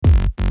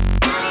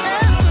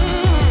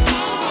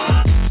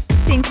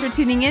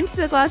tuning in to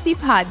the Glossy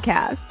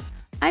Podcast.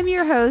 I'm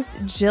your host,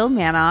 Jill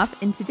Manoff,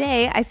 and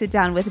today I sit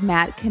down with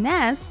Matt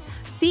Kaness,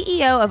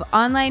 CEO of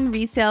online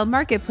resale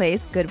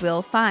marketplace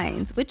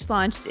GoodwillFinds, which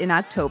launched in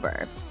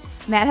October.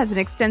 Matt has an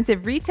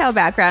extensive retail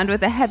background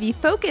with a heavy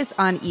focus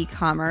on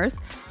e-commerce.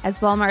 As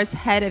Walmart's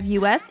head of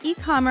U.S.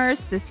 e-commerce,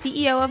 the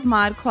CEO of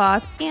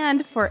ModCloth,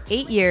 and for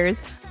 8 years,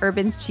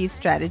 Urban's chief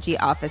strategy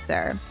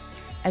officer.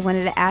 I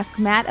wanted to ask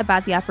Matt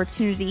about the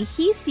opportunity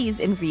he sees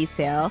in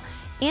resale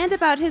and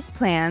about his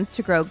plans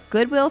to grow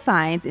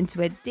GoodwillFinds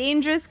into a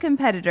dangerous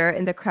competitor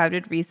in the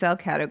crowded resale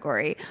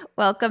category.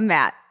 Welcome,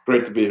 Matt.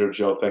 Great to be here,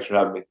 Jill. Thanks for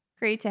having me.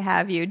 Great to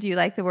have you. Do you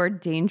like the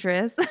word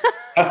dangerous? Look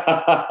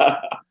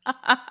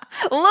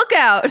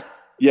out.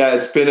 Yeah,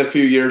 it's been a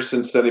few years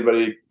since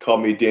anybody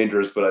called me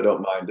dangerous, but I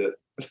don't mind it.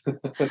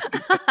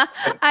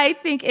 I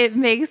think it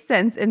makes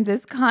sense in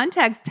this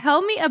context.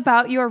 Tell me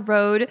about your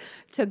road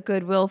to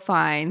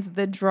GoodwillFinds,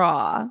 the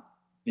draw.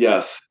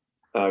 Yes,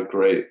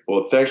 great.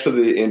 Well, thanks for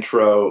the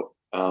intro.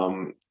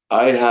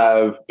 I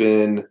have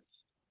been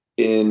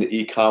in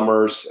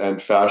e-commerce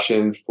and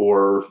fashion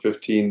for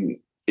 15,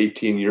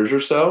 18 years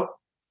or so.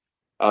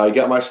 I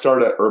got my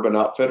start at Urban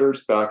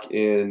Outfitters back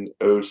in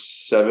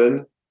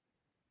 07,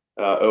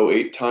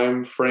 08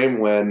 time frame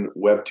when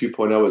Web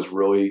 2.0 was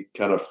really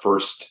kind of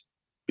first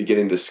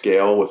beginning to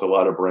scale with a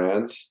lot of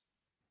brands.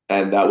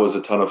 And that was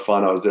a ton of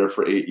fun. I was there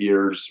for 8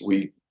 years.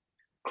 We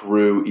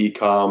grew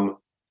e-com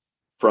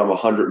from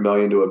 100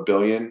 million to $1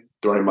 billion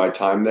during my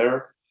time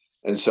there.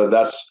 And so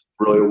that's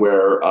really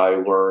where I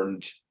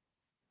learned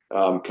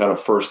kind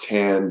of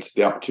firsthand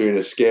the opportunity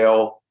to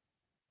scale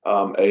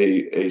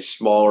a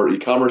smaller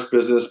e-commerce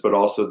business, but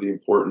also the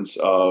importance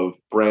of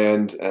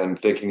brand and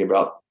thinking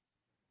about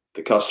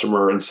the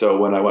customer. And so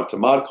when I went to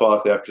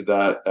ModCloth after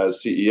that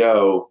as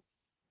CEO,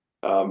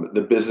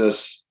 the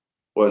business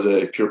was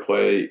a pure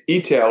play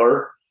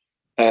e-tailer,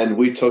 and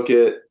we took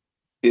it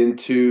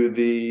into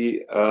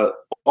the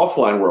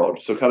offline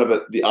world. So kind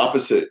of the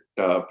opposite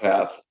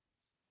path.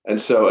 And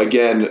so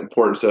again,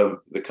 importance of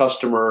the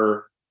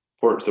customer,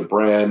 importance of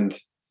brand,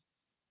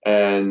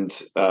 and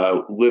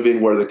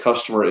living where the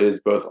customer is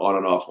both on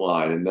and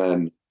offline. And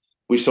then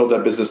we sold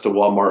that business to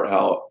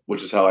Walmart,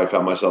 which is how I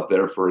found myself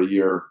there for a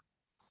year.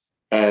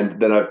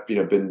 And then I've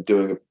been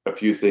doing a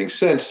few things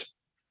since.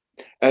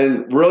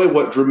 And really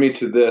what drew me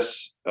to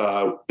this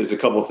is a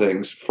couple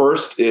things.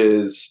 First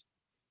is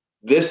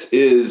this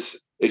is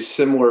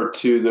similar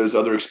to those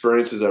other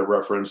experiences I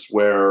referenced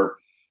where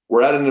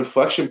we're at an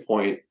inflection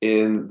point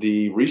in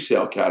the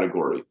resale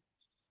category.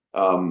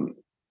 A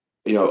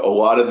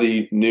lot of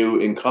the new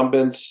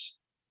incumbents,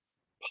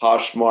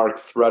 Poshmark,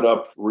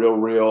 ThredUp,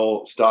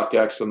 RealReal,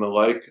 StockX, and the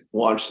like,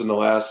 launched in the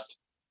last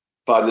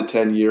 5 to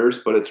 10 years,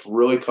 but it's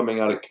really coming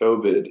out of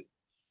COVID,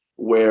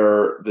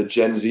 where the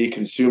Gen Z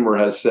consumer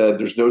has said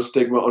there's no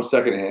stigma on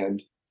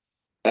secondhand,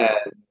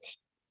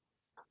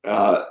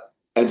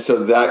 and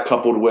so that,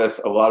 coupled with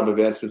a lot of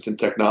advancements in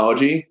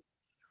technology,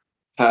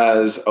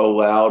 has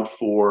allowed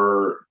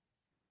for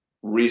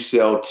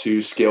resale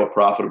to scale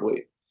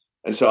profitably.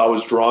 And so I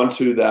was drawn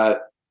to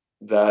that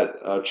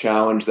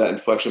challenge, that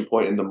inflection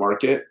point in the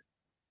market,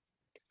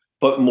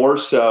 but more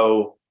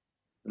so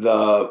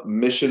the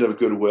mission of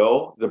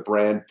Goodwill, the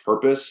brand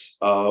purpose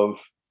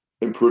of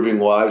improving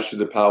lives through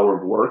the power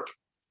of work,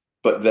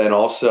 but then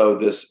also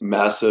this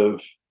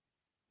massive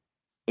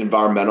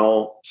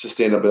environmental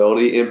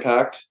sustainability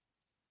impact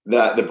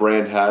that the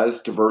brand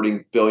has,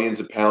 diverting billions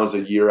of pounds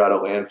a year out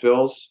of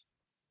landfills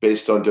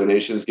based on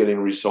donations getting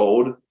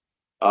resold.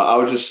 I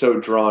was just so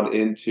drawn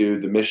into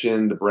the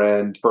mission, the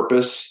brand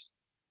purpose.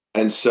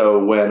 And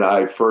so when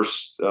I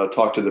first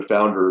talked to the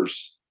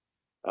founders,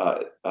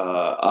 I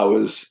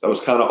was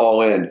kind of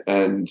all in,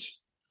 and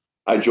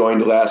I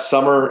joined last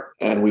summer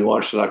and we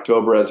launched in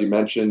October, as you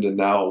mentioned, and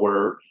now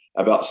we're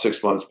about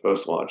 6 months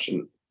post-launch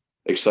and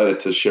excited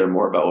to share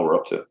more about what we're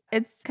up to.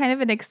 It's kind of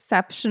an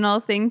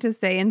exceptional thing to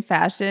say in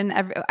fashion.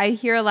 I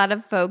hear a lot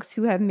of folks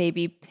who have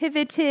maybe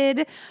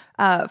pivoted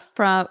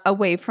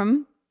away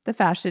from the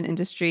fashion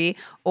industry,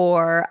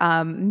 or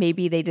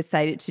maybe they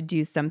decided to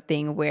do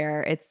something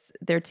where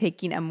they're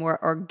taking a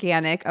more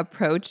organic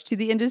approach to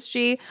the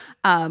industry,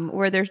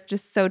 where they're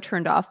just so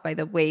turned off by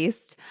the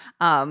waste.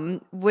 To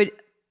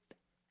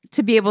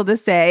be able to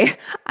say,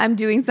 I'm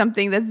doing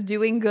something that's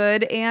doing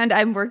good and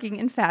I'm working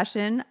in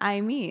fashion,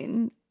 I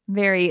mean,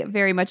 very,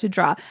 very much a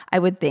draw, I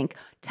would think.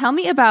 Tell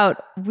me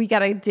about, we got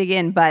to dig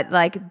in, but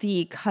like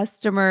the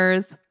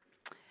customers.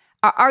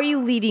 Are you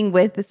leading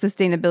with the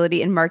sustainability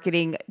in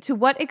marketing? To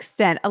what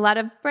extent? A lot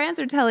of brands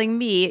are telling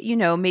me,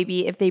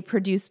 maybe if they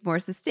produce more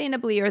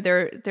sustainably, or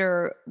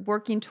they're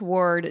working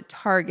toward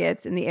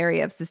targets in the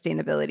area of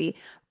sustainability.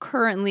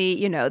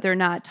 Currently, they're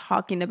not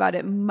talking about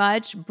it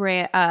much.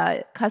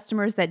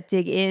 Customers that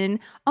dig in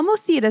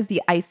almost see it as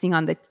the icing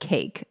on the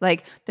cake.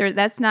 Like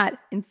that's not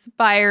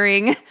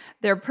inspiring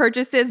their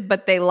purchases,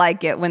 but they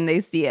like it when they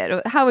see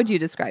it. How would you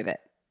describe it?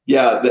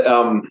 Yeah,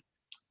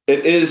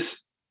 it is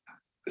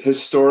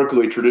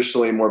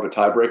traditionally more of a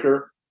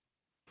tiebreaker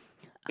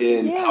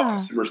in how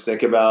consumers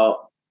think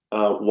about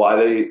why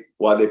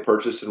they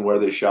purchase and where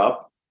they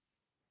shop.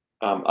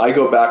 I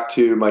go back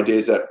to my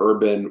days at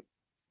Urban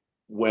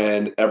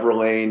when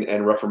Everlane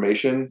and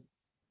Reformation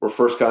were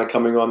first kind of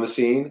coming on the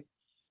scene,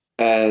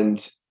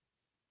 and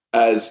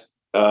as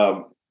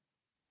um,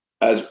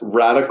 as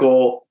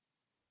radical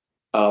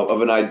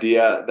of an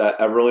idea that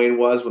Everlane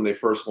was when they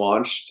first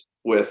launched,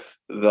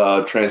 with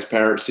the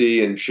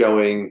transparency and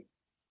showing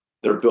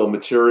their bill of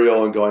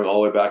material and going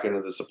all the way back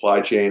into the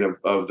supply chain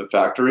of the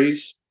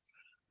factories.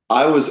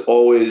 I was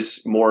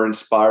always more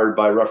inspired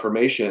by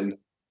Reformation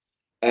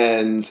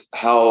and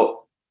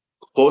how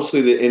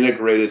closely they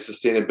integrated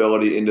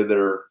sustainability into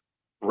their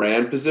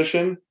brand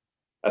position.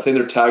 I think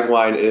their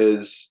tagline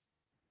is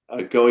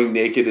going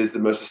naked is the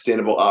most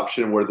sustainable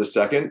option. We're the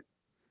second.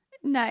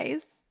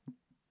 Nice.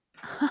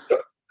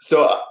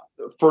 So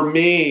for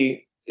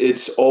me,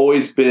 it's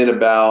always been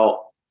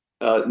about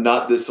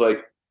not this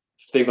like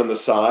thing on the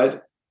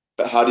side,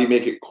 but how do you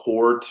make it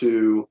core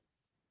to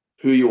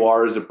who you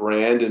are as a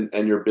brand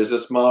and your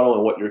business model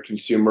and what your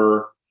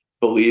consumer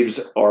believes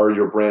are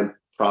your brand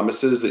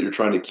promises that you're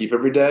trying to keep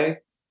every day.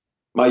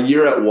 My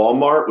year at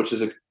Walmart, which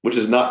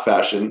is not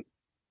fashion,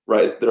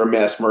 right? They're a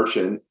mass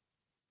merchant,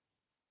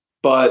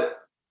 but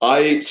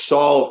I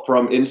saw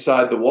from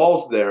inside the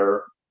walls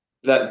there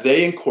that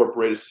they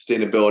incorporated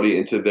sustainability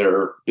into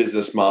their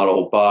business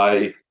model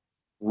by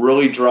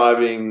really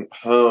driving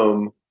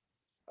home,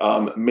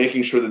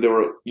 making sure that they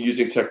were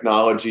using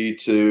technology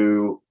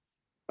to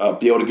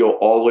be able to go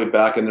all the way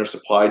back in their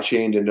supply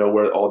chain to know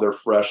where all their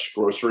fresh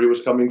grocery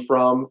was coming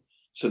from,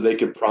 so they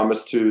could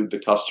promise to the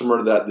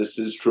customer that this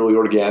is truly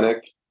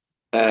organic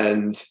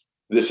and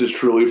this is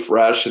truly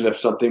fresh. And if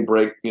something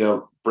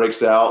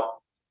breaks out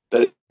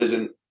that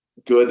isn't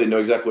good, they know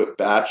exactly what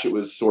batch it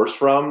was sourced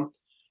from.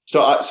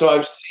 So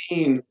I've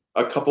seen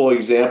a couple of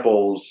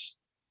examples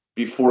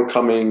before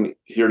coming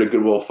here to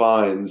Goodwill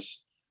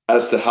Finds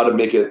as to how to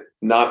make it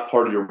not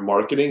part of your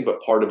marketing,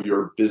 but part of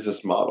your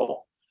business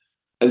model.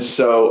 And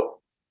so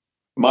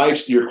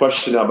your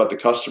question now about the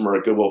customer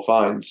at Goodwill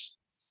Finds,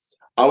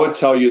 I would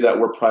tell you that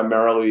we're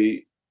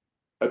primarily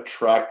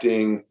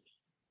attracting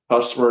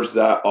customers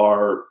that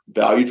are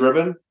value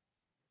driven.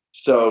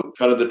 So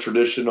kind of the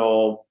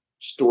traditional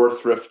store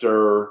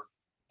thrifter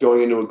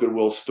going into a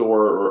Goodwill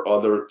store or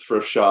other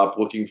thrift shop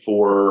looking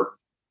for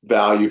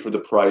value for the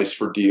price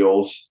for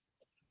deals.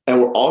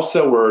 And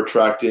we're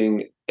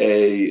attracting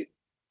a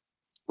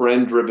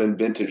trend driven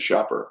vintage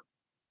shopper,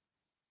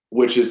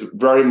 which is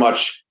very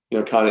much,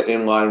 kind of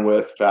in line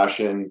with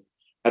fashion,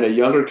 and a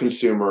younger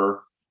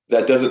consumer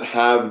that doesn't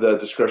have the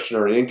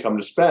discretionary income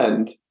to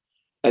spend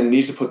and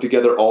needs to put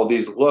together all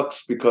these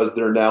looks because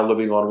they're now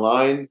living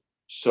online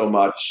so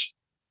much.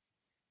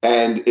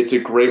 And it's a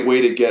great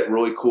way to get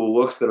really cool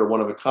looks that are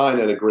one of a kind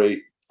at a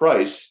great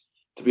price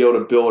to be able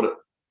to build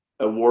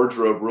a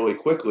wardrobe really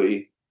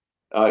quickly,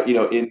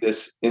 in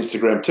this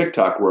Instagram,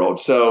 TikTok world.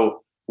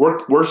 So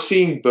we're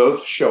seeing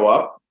both show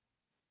up.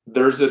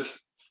 There's this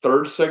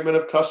third segment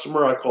of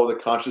customer I call the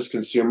conscious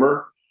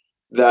consumer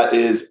that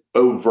is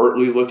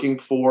overtly looking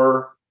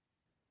for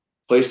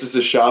places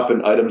to shop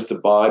and items to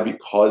buy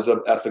because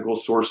of ethical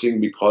sourcing,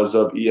 because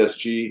of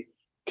ESG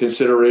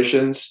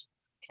considerations.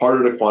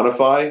 Harder to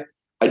quantify.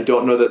 I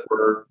don't know that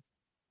we're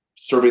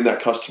serving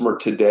that customer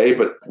today,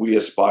 but we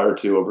aspire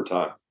to over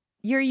time.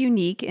 You're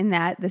unique in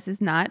that this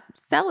is not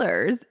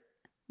sellers.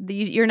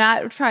 You're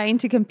not trying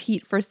to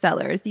compete for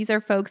sellers. These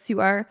are folks who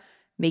are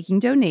making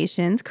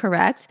donations,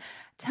 correct?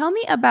 Tell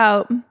me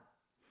about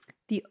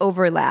the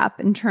overlap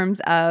in terms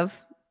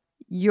of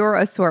your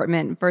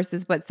assortment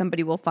versus what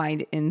somebody will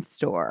find in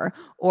store,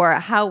 or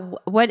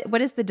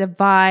what is the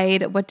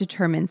divide? What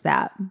determines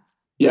that?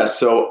 Yeah.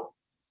 So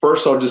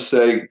first, I'll just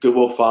say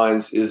Goodwill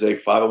Finds is a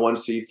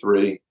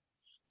 501c3.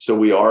 So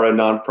we are a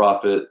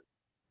nonprofit.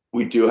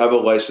 We do have a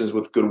license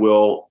with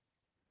Goodwill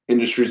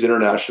Industries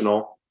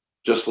International,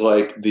 just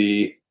like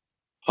the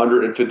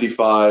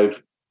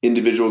 155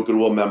 individual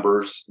Goodwill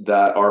members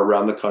that are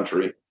around the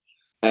country.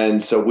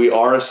 And so we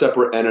are a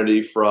separate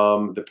entity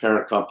from the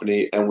parent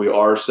company, and we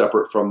are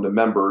separate from the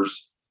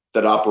members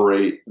that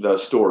operate the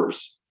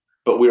stores.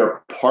 But we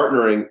are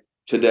partnering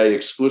today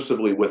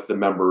exclusively with the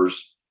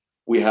members.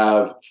 We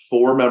have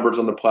 4 members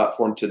on the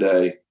platform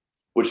today,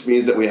 which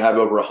means that we have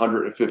over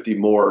 150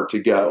 more to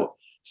go.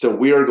 So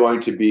we are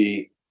going to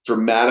be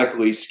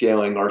dramatically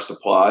scaling our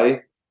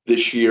supply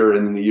this year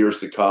and in the years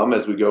to come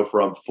as we go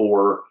from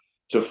 4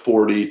 to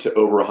 40 to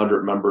over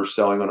 100 members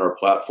selling on our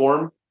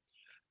platform.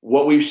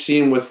 What we've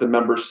seen with the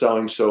members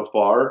selling so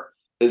far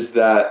is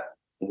that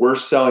we're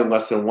selling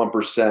less than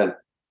 1%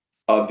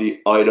 of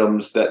the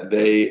items that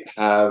they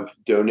have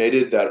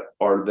donated that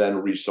are then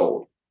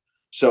resold.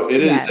 So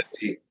it is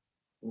a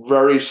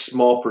very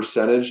small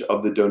percentage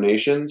of the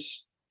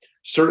donations.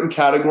 Certain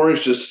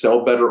categories just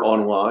sell better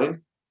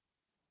online.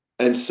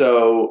 And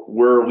so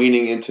we're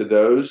leaning into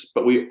those,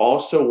 but we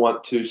also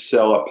want to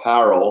sell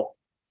apparel,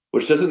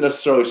 which doesn't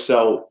necessarily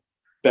sell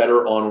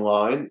better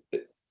online,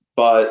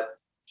 but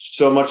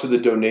so much of the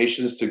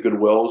donations to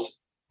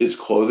Goodwill's is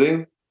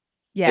clothing.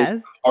 Yes.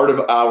 And part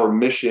of our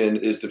mission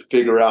is to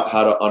figure out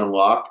how to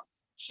unlock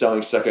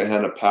selling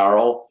secondhand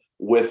apparel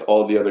with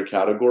all the other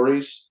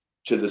categories.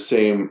 to the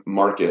same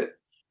market,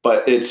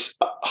 but it's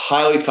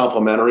highly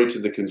complementary to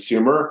the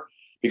consumer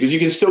because you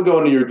can still go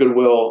into your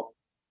Goodwill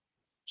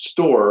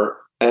store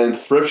and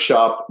thrift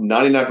shop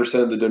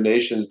 99% of the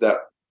donations that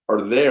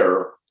are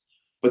there,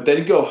 but then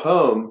you go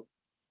home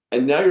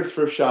and now you're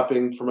thrift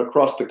shopping from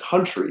across the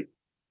country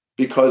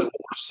because what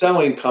we're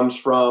selling comes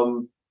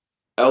from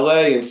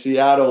LA and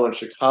Seattle and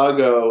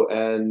Chicago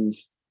and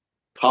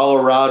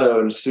Colorado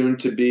and soon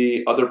to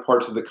be other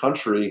parts of the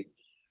country.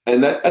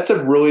 And that's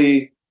a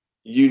really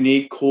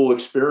unique, cool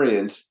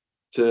experience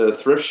to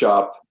thrift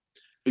shop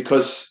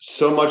because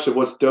so much of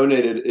what's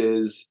donated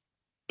is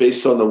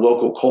based on the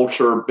local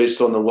culture,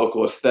 based on the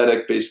local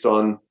aesthetic, based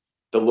on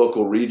the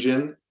local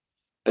region.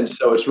 And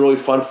so it's really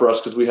fun for us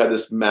because we have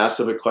this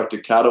massive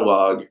eclectic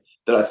catalog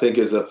that I think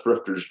is a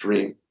thrifter's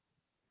dream.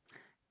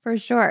 For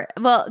sure.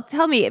 Well,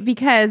 tell me,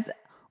 because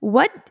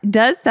what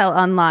does sell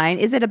online?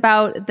 Is it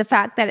about the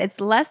fact that it's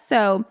less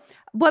so?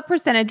 What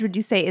percentage would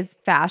you say is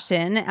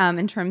fashion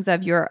in terms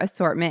of your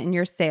assortment and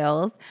your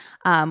sales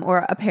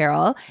or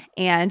apparel?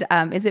 And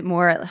is it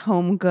more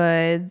home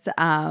goods?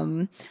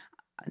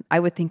 I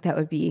would think that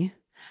would be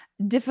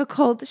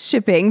difficult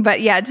shipping,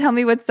 but yeah, tell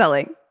me what's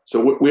selling.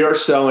 So we are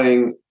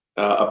selling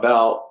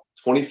about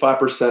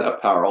 25%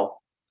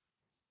 apparel,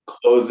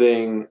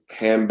 clothing,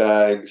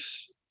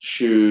 handbags,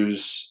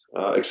 shoes,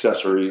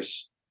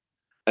 accessories.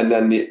 And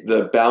then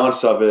the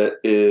balance of it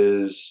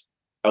is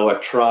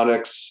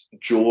electronics,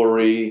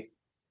 jewelry,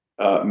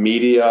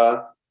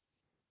 media,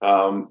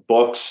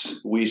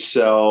 books. We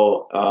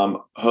sell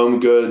home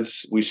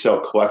goods. We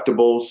sell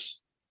collectibles.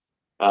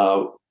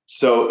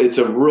 So it's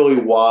a really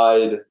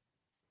wide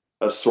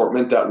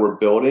assortment that we're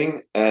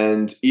building.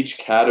 And each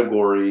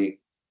category,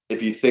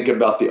 if you think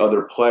about the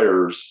other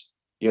players,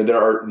 there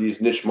are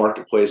these niche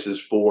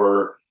marketplaces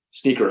for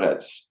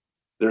sneakerheads.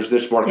 There's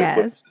niche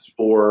marketplaces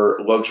for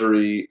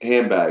luxury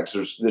handbags.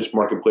 There's niche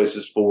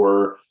marketplaces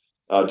for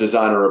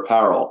designer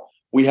apparel.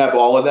 We have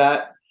all of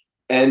that.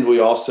 And we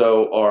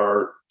also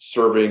are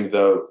serving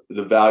the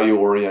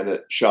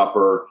value-oriented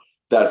shopper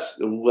that's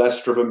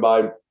less driven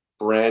by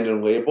brand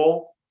and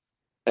label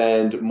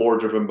and more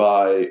driven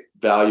by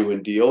value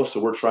and deal. So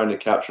we're trying to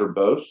capture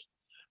both.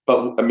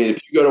 But I mean, if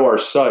you go to our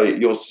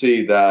site, you'll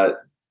see that,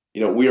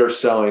 we are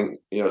selling,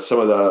 some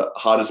of the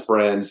hottest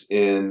brands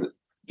in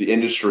the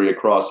industry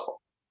across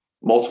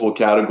multiple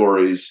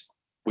categories.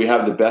 We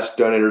have the best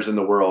donators in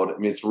the world. I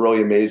mean, it's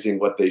really amazing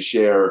what they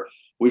share.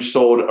 We've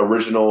sold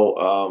original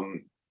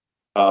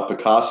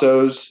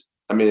Picassos.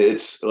 I mean,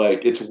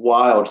 it's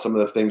wild, some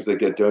of the things that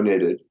get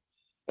donated.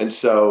 And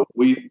so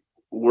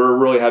we're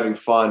really having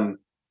fun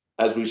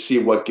as we see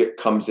what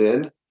comes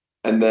in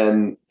and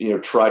then,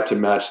 try to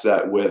match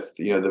that with,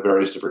 the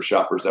various different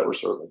shoppers that we're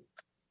serving.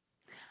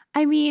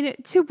 I mean,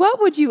 to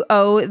what would you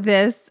owe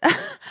this?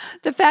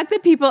 The fact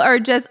that people are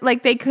just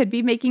like, they could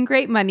be making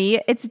great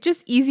money. It's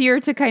just easier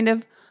to kind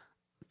of,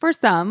 for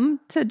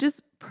some, to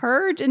just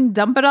purge and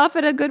dump it off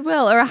at a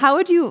Goodwill. Or how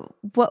would you,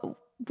 what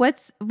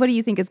do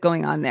you think is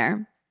going on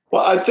there?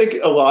 Well, I think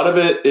a lot of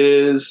it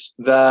is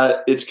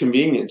that it's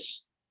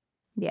convenience.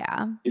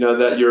 Yeah.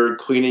 That you're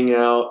cleaning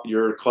out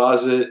your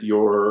closet,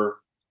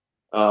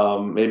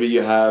 maybe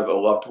you have a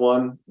loved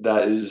one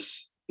that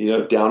is,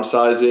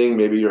 downsizing,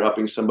 maybe you're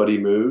helping somebody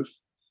move.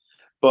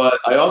 But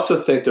I also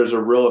think there's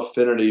a real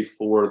affinity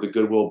for the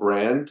Goodwill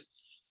brand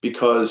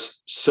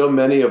because so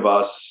many of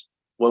us,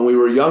 when we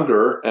were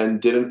younger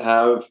and didn't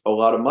have a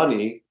lot of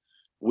money,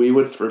 we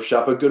would thrift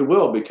shop at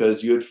Goodwill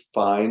because you'd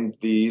find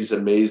these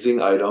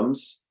amazing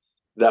items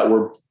that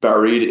were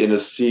buried in a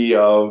sea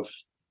of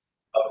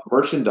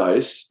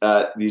merchandise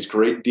at these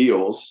great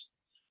deals.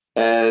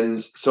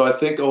 And so I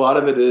think a lot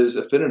of it is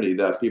affinity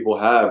that people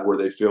have where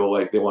they feel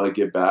like they want to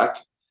give back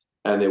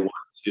and they want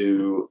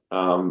to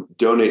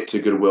donate to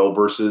Goodwill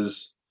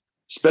versus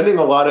spending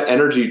a lot of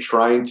energy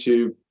trying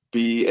to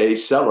be a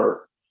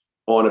seller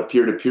on a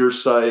peer-to-peer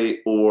site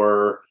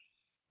or,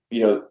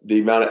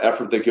 the amount of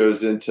effort that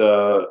goes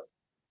into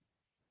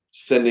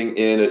sending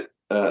in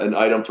an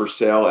item for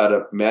sale at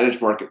a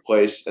managed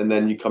marketplace. And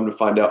then you come to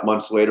find out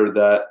months later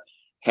that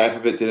half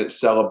of it didn't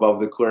sell above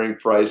the clearing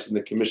price and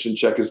the commission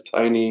check is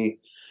tiny.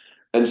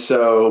 And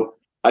so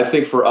I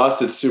think for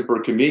us, it's super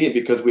convenient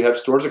because we have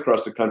stores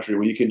across the country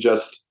where you can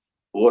just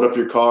load up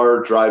your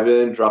car, drive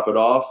in, drop it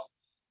off.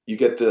 You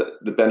get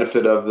the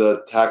benefit of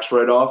the tax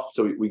write-off.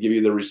 So we give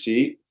you the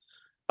receipt.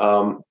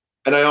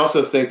 And I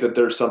also think that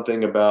there's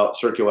something about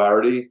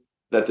circularity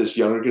that this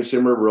younger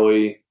consumer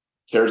really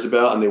cares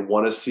about, and they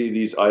want to see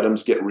these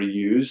items get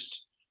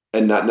reused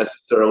and not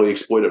necessarily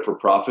exploit it for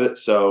profit.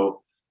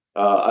 So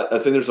I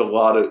think there's a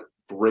lot of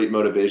great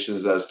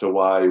motivations as to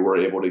why we're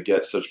able to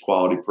get such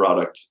quality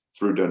product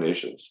through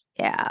donations.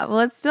 Yeah, well,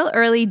 it's still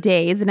early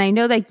days, and I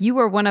know that you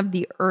were one of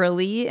the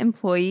early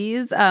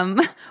employees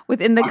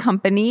within the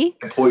company.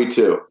 Employee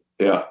too,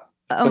 yeah.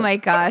 Oh my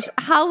gosh,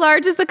 how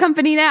large is the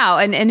company now,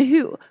 and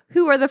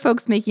who are the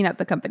folks making up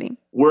the company?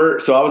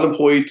 So I was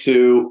employee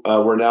two.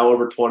 We're now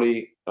over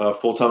 20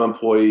 full-time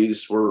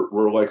employees.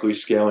 We're likely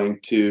scaling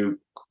to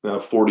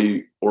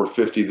 40 or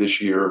 50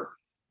 this year.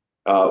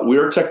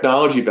 We're a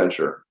technology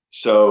venture.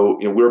 So,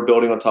 we're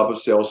building on top of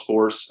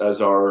Salesforce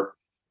as our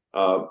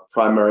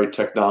primary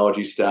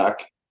technology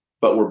stack,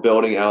 but we're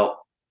building out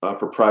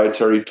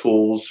proprietary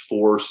tools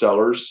for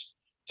sellers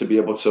to be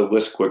able to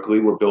list quickly.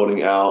 We're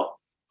building out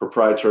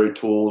proprietary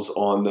tools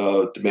on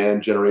the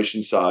demand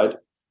generation side.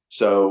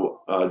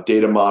 So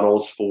data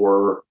models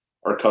for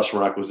our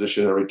customer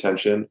acquisition and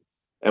retention.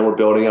 And we're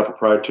building out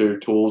proprietary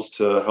tools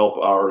to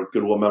help our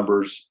Goodwill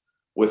members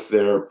with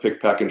their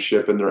pick, pack, and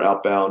ship and their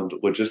outbound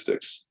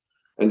logistics.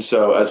 And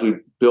so as we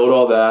build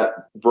all that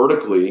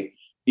vertically,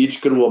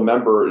 each Goodwill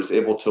member is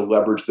able to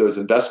leverage those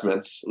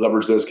investments,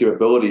 leverage those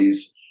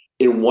capabilities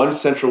in one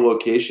central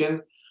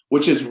location,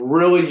 which is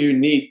really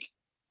unique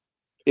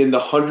in the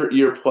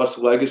 100-year plus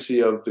legacy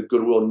of the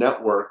Goodwill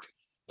network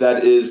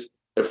that is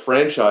a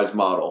franchise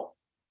model.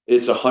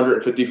 It's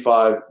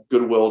 155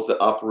 Goodwills that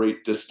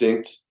operate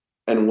distinct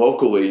and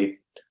locally.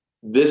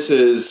 This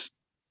is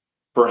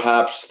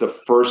perhaps the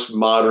first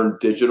modern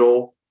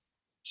digital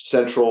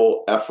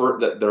central effort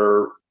that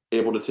they're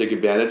able to take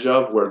advantage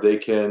of, where they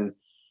can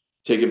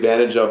take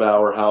advantage of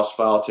our house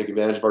file, take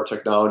advantage of our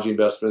technology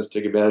investments,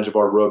 take advantage of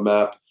our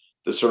roadmap,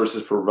 the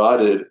services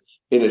provided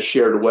in a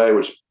shared way,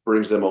 which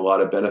brings them a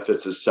lot of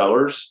benefits as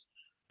sellers.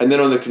 And then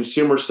on the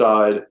consumer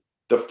side,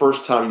 the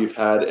first time you've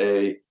had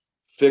a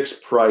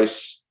fixed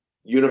price,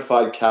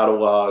 unified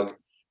catalog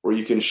where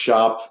you can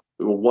shop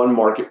one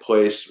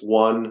marketplace,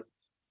 one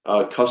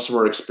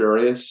customer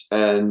experience,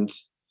 and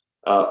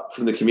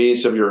from the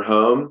convenience of your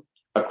home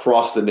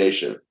across the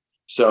nation.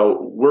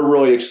 So we're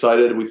really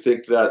excited. We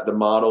think that the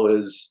model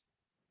is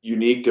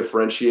unique,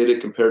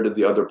 differentiated compared to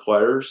the other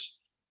players.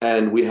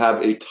 And we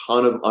have a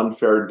ton of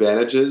unfair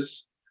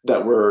advantages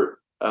that we're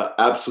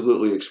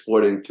absolutely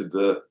exploiting to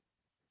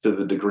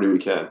the degree we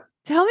can.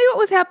 Tell me what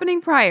was happening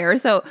prior.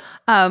 So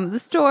the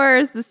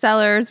stores, the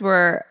sellers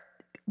were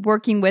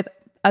working with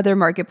other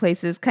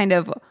marketplaces, kind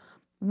of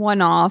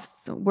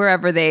one-offs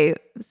wherever they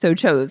so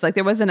chose. Like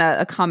there wasn't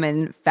a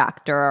common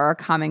factor or a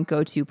common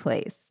go-to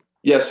place.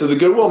 Yeah, so the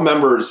Goodwill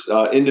members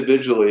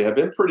individually have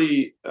been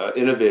pretty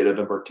innovative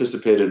and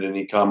participated in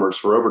e-commerce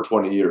for over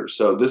 20 years.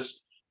 So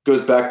this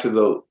goes back to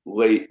the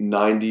late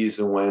 90s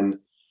and when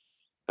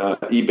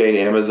eBay and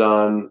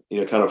Amazon,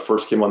 kind of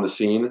first came on the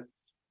scene.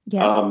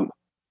 Yeah.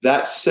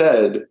 That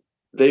said,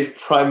 they've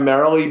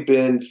primarily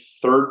been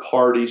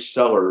third-party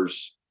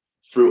sellers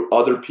through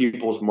other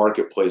people's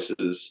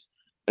marketplaces.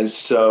 And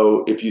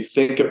so if you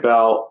think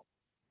about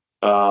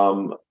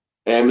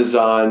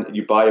Amazon,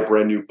 you buy a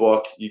brand new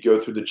book, you go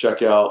through the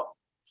checkout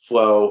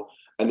flow,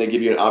 and they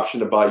give you an option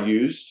to buy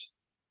used.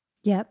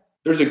 Yep.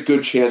 There's a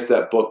good chance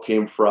that book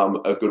came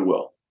from a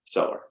Goodwill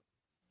seller.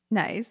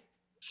 Nice.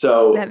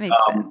 So that makes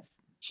sense.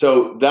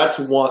 So that's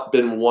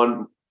been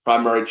one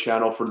primary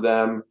channel for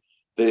them.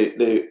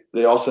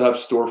 They also have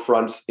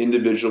storefronts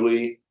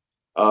individually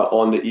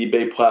on the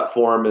eBay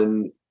platform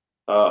and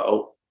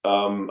a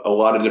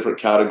lot of different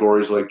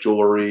categories like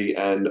jewelry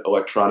and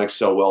electronics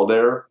sell well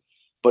there,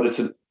 but it's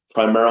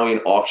primarily an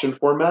auction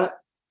format.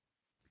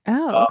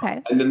 Oh,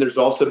 okay. And then there's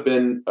also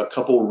been a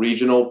couple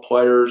regional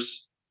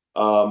players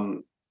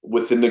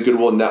within the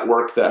Goodwill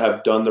network that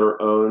have done their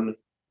own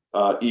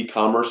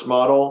e-commerce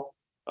model.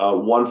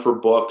 One for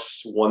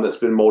books, one that's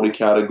been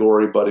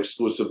multi-category but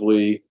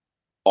exclusively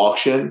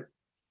auction.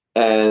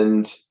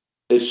 And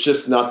it's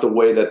just not the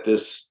way that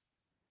this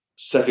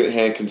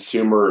secondhand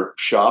consumer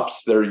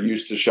shops. They're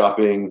used to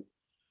shopping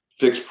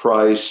fixed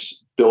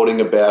price,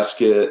 building a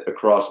basket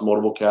across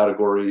multiple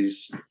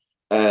categories.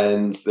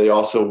 And they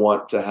also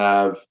want to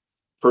have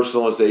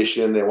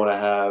personalization. They want to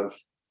have,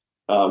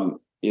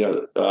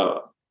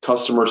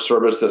 customer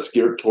service that's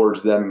geared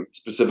towards them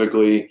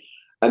specifically.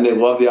 And they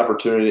love the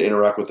opportunity to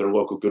interact with their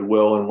local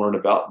Goodwill and learn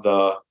about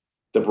the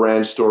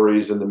brand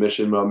stories and the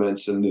mission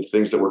moments and the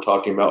things that we're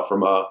talking about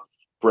from a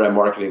brand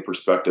marketing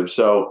perspective.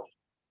 So,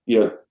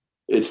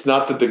 it's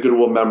not that the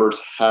Goodwill members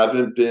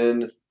haven't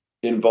been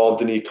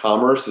involved in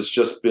e-commerce. It's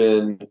just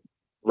been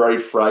very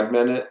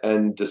fragmented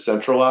and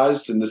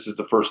decentralized. And this is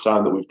the first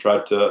time that we've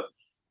tried to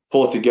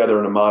pull it together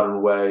in a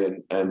modern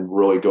way and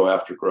really go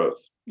after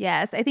growth.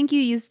 Yes, I think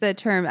you used the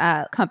term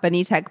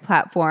company tech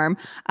platform.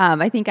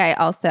 I think I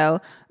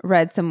also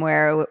read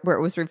somewhere where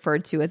it was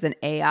referred to as an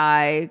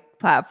AI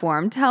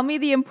platform. Tell me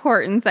the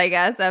importance, I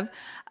guess, of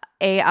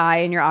AI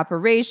in your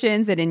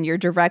operations and in your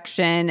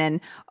direction.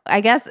 And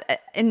I guess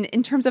in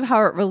terms of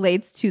how it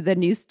relates to the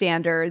new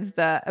standards,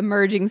 the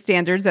emerging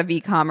standards of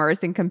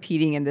e-commerce and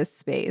competing in this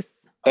space.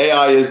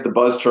 AI is the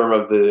buzz term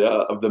of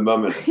the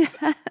moment.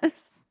 Yes.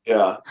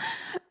 Yeah.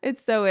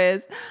 It so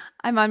is.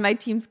 I'm on my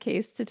team's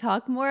case to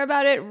talk more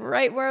about it,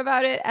 write more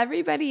about it.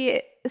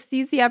 Everybody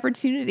sees the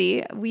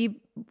opportunity. We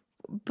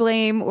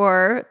blame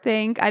or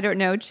thank, I don't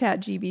know,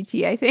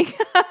 ChatGPT, I think,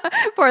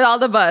 for all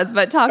the buzz,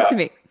 but talk to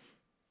me.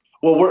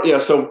 Well,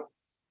 so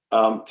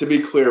to be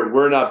clear,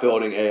 we're not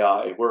building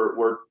AI.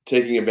 We're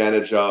taking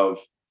advantage of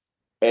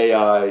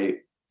AI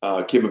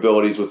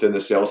capabilities within the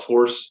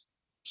Salesforce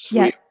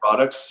suite of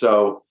products.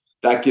 So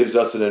that gives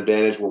us an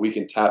advantage where we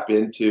can tap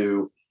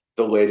into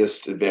the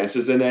latest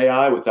advances in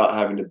AI without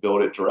having to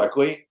build it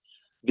directly.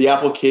 The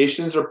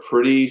applications are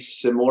pretty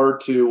similar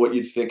to what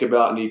you'd think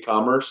about in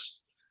e-commerce.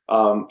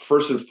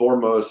 First and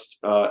foremost,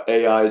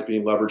 AI is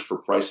being leveraged for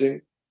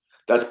pricing.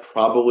 That's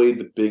probably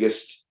the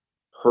biggest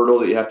hurdle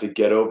that you have to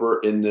get over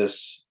in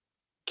this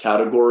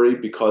category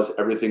because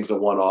everything's a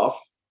one-off.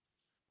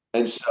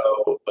 And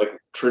so, like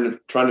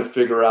trying to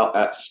figure out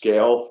at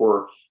scale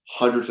for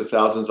hundreds of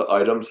thousands of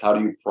items, how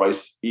do you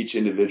price each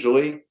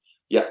individually?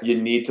 Yeah,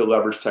 you need to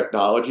leverage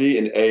technology,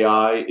 and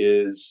AI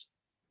is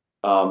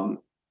um,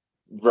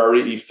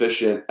 very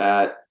efficient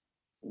at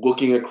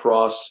looking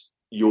across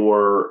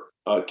your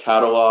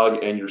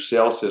catalog and your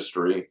sales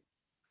history,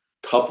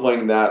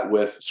 coupling that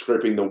with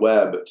scraping the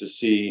web to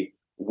see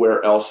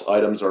where else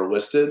items are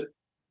listed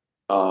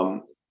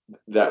um,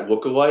 that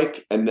look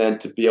alike, and then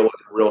to be able to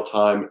in real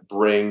time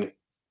bring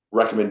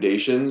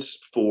recommendations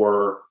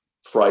for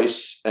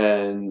price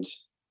and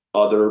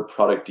other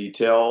product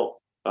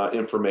detail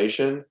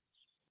information.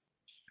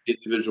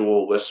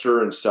 Individual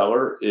lister and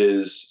seller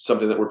is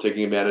something that we're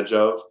taking advantage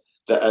of.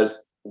 That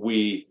as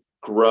we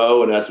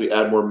grow and as we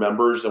add more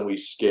members and we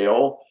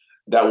scale,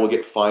 that will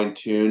get fine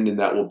tuned and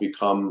that will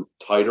become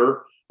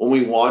tighter. When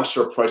we launched,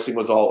 our pricing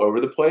was all over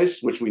the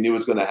place, which we knew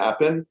was going to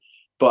happen.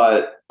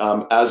 But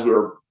as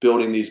we're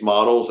building these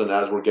models and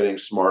as we're getting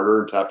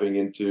smarter and tapping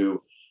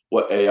into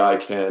what AI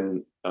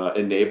can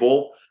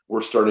enable,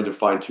 we're starting to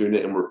fine tune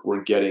it and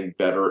we're getting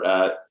better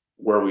at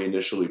where we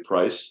initially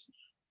price.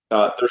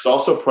 There's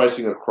also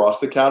pricing across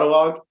the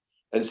catalog,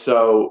 and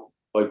so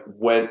like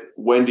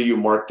when do you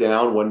mark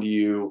down? When do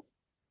you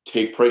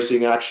take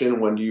pricing action?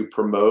 When do you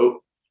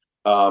promote?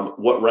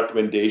 What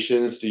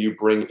recommendations do you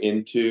bring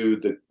into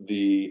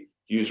the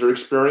user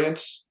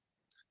experience?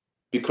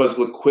 Because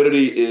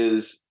liquidity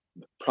is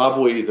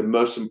probably the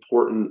most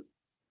important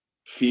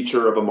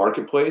feature of a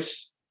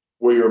marketplace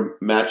where you're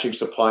matching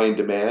supply and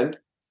demand.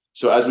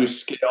 So as we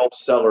scale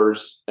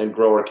sellers and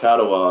grow our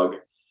catalog,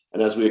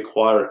 and as we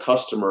acquire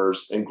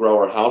customers and grow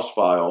our house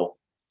file,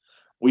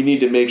 we need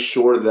to make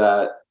sure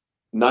that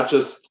not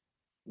just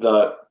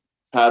the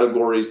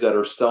categories that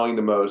are selling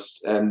the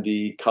most and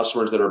the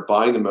customers that are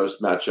buying the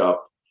most match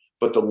up,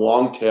 but the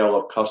long tail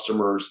of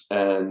customers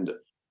and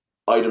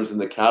items in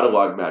the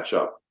catalog match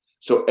up.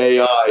 So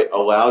AI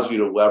allows you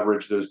to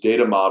leverage those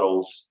data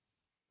models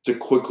to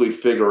quickly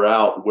figure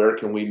out where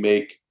can we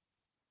make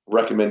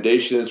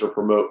recommendations or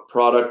promote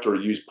product or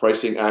use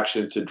pricing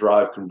action to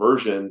drive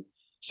conversion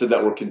so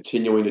that we're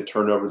continuing to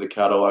turn over the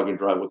catalog and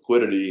drive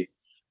liquidity.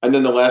 And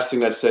then the last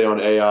thing I'd say on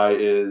AI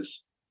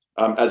is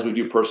as we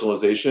do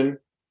personalization,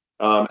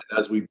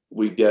 as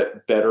we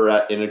get better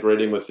at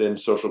integrating within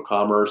social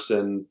commerce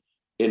and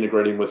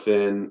integrating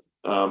within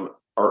our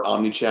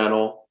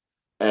omni-channel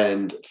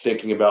and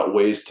thinking about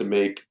ways to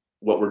make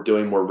what we're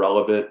doing more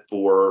relevant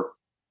for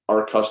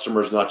our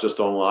customers, not just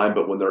online,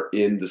 but when they're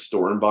in the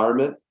store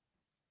environment.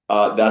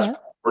 That's Yeah.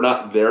 We're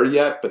not there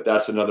yet, but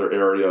that's another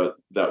area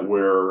that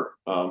we're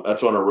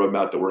that's on our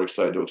roadmap that we're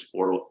excited to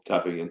explore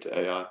tapping into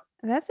AI.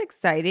 That's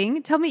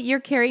exciting. Tell me,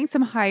 you're carrying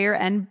some higher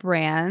end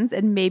brands,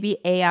 and maybe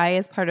AI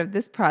is part of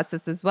this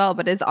process as well,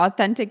 but is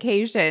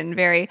authentication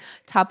very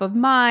top of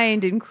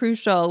mind and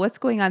crucial? What's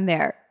going on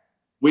there?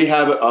 We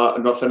have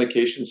an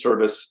authentication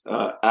service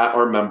at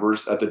our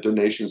members at the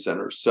donation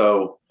center.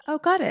 So Oh,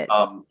 got it.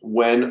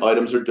 when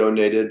items are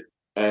donated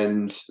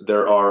and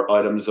there are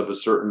items of a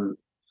certain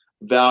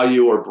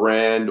value or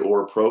brand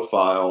or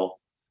profile,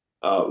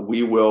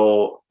 we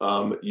will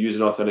use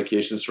an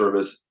authentication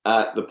service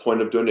at the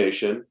point of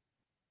donation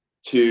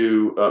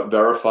to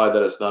verify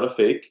that it's not a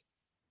fake.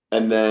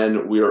 And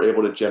then we are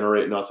able to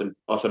generate an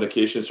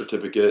authentication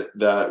certificate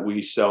that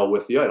we sell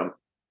with the item.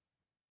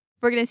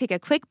 We're going to take a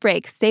quick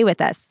break. Stay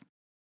with us.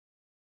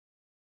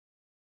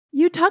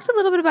 You talked a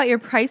little bit about your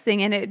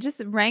pricing and it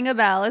just rang a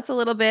bell. It's a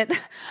little bit,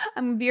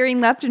 I'm veering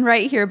left and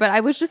right here, but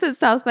I was just at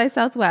South by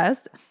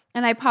Southwest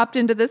and I popped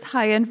into this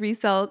high-end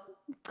resale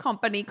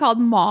company called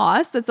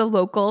Moss. That's a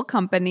local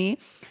company.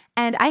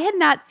 And I had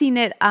not seen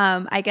it,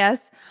 I guess,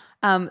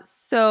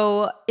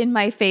 so in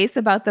my face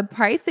about the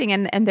pricing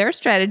and their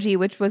strategy,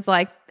 which was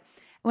like,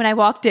 when I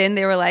walked in,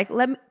 they were like,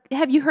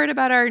 have you heard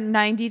about our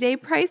 90-day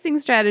pricing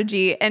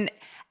strategy? And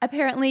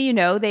apparently,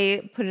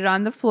 they put it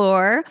on the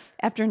floor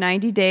after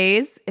 90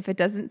 days. If it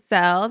doesn't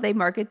sell, they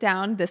mark it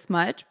down this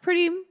much.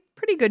 Pretty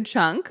good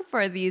chunk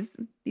for these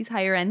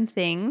higher end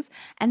things.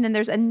 And then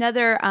there's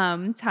another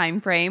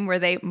time frame where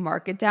they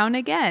mark it down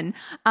again.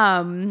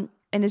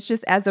 And it's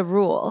just as a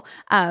rule.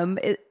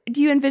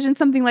 Do you envision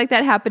something like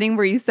that happening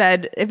where you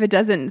said, if it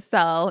doesn't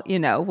sell,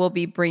 we'll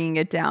be bringing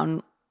it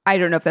down? I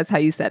don't know if that's how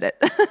you said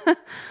it.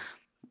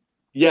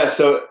 Yeah.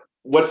 So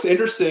what's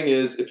interesting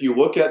is if you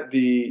look at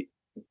the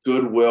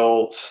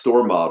Goodwill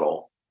store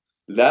model,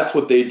 that's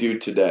what they do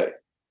today.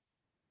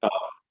 Uh,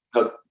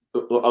 I'm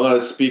going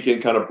to speak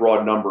in kind of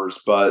broad numbers,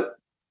 but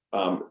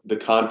the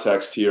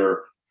context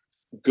here,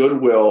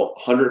 Goodwill,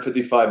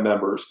 155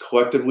 members,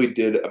 collectively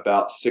did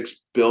about 6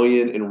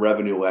 billion in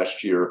revenue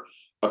last year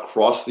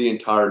across the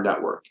entire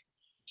network.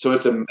 So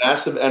it's a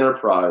massive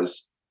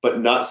enterprise,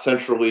 but not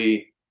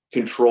centrally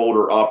controlled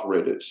or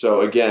operated.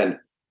 So again,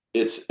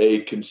 It's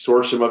a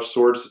consortium of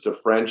sorts. It's a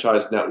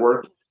franchise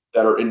network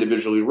that are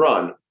individually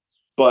run,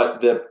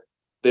 but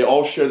they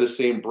all share the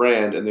same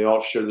brand and they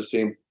all share the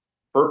same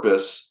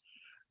purpose,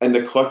 and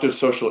the collective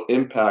social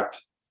impact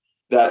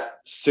that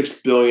 6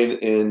 billion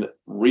in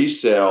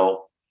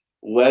resale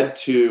led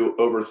to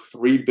over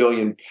 3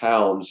 billion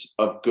pounds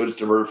of goods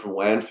diverted from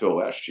landfill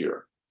last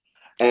year,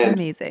 and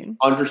Amazing.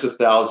 hundreds of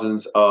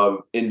thousands of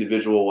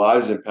individual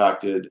lives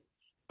impacted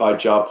by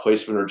job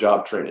placement or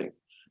job training.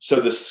 So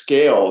the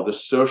scale, the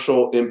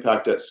social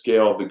impact at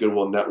scale of the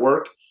Goodwill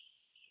network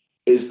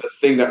is the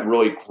thing that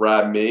really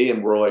grabbed me.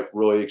 And we're like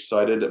really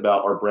excited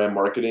about our brand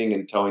marketing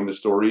and telling the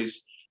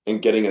stories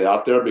and getting it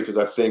out there, because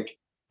I think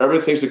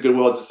everyone thinks that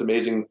Goodwill is this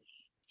amazing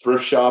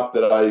thrift shop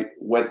that I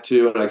went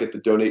to and I get to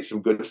donate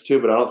some goods to,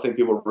 but I don't think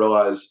people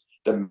realize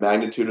the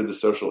magnitude of the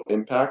social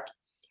impact.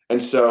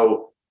 And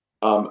so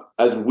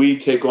as we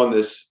take on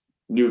this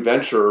new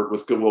venture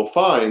with Goodwill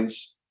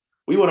Finds,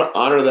 we want to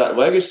honor that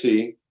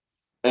legacy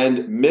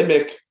and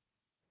mimic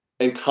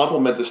and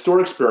complement the store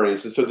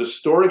experience. And so the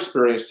store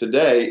experience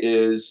today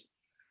is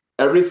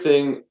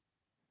everything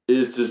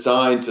is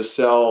designed to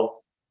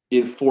sell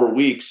in 4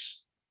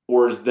 weeks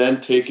or is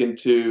then taken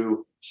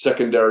to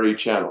secondary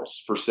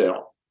channels for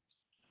sale.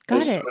 And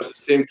Got so it. it's the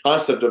same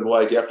concept of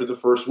like after the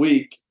first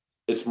week,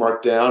 it's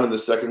marked down, and the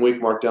second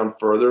week marked down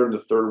further, and the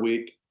third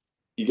week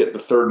you get the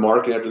third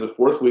mark, and after the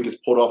fourth week it's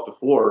pulled off the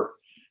floor.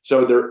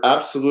 So they're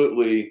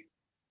absolutely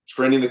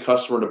training the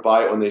customer to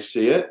buy it when they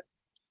see it.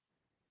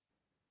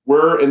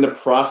 We're in the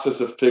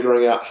process of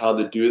figuring out how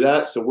to do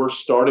that. So we're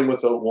starting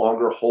with a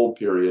longer hold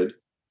period,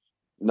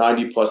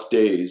 90 plus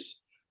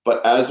days.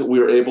 But as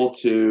we're able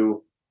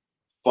to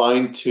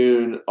fine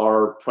tune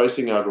our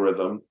pricing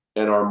algorithm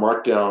and our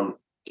markdown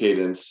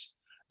cadence,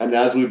 and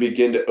as we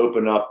begin to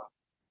open up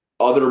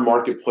other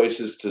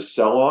marketplaces to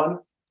sell on,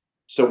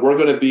 so we're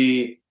going to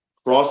be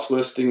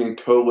cross-listing and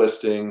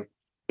co-listing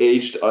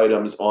aged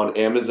items on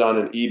Amazon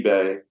and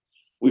eBay.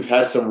 We've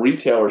had some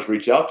retailers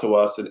reach out to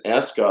us and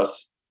ask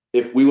us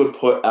if we would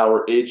put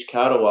our aged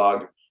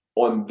catalog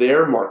on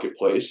their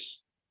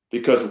marketplace,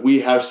 because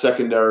we have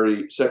second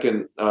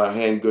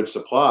hand good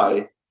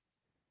supply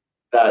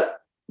that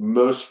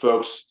most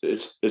folks,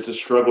 it's a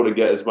struggle to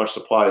get as much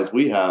supply as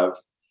we have.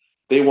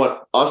 They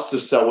want us to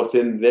sell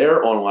within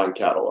their online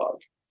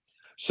catalog.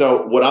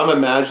 So what I'm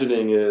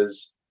imagining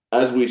is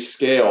as we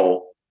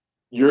scale,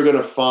 you're going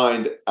to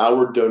find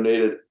our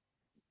donated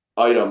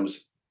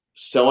items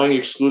selling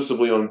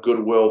exclusively on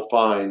Goodwill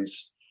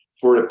Finds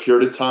for a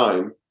period of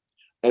time.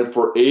 And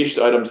for aged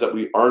items that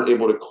we aren't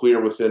able to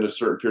clear within a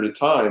certain period of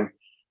time,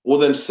 we'll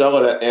then sell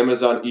it at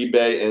Amazon,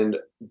 eBay, and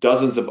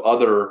dozens of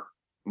other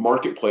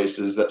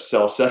marketplaces that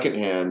sell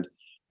secondhand,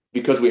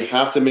 because we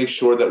have to make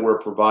sure that we're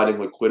providing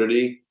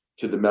liquidity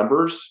to the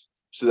members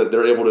so that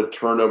they're able to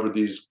turn over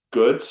these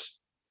goods.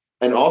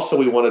 And also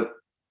we want to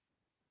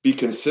be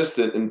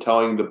consistent in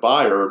telling the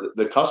buyer,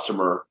 the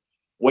customer,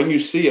 when you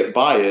see it,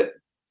 buy it,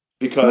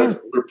 because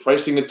we're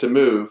pricing it to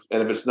move.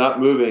 And if it's not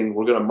moving,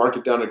 we're going to mark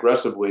it down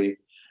aggressively.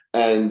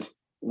 And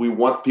we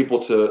want people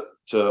to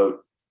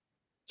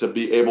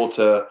be able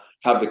to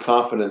have the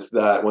confidence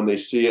that when they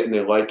see it and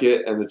they like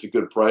it and it's a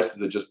good price, that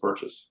they just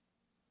purchase.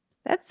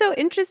 That's so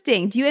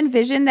interesting. Do you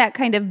envision that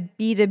kind of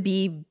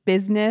B2B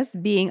business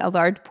being a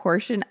large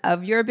portion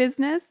of your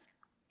business?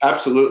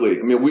 Absolutely.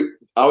 I mean,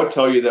 I would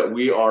tell you that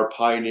we are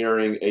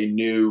pioneering a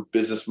new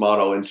business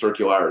model in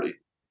circularity.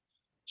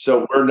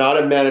 So we're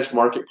not a managed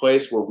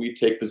marketplace where we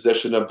take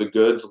possession of the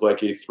goods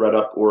like a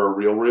ThredUp or a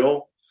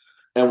RealReal.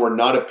 And we're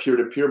not a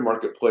peer-to-peer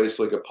marketplace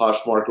like a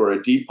Poshmark or a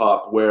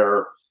Depop,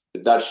 where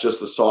that's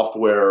just a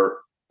software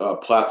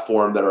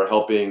platform that are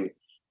helping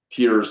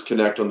peers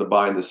connect on the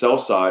buy and the sell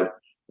side.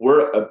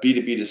 We're a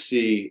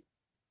B2B2C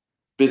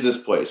business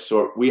place.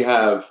 So we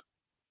have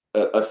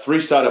a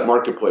three-sided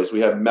marketplace.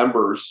 We have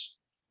members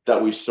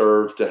that we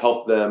serve to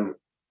help them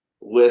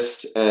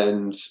list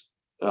and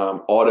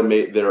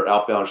automate their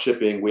outbound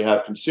shipping. We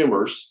have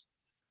consumers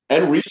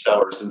and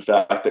resellers, in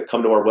fact, that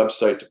come to our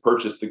website to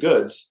purchase the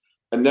goods.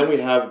 And then we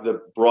have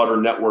the broader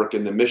network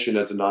and the mission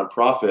as a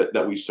nonprofit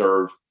that we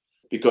serve,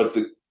 because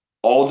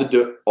all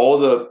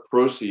the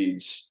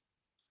proceeds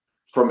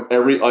from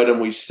every item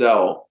we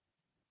sell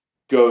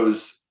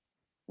goes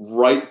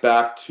right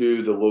back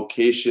to the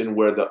location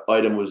where the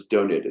item was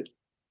donated.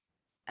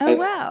 Oh, and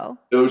wow.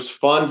 Those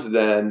funds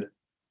then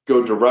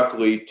go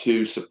directly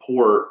to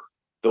support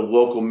the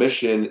local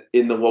mission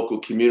in the local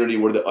community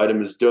where the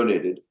item is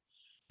donated.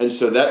 And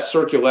so that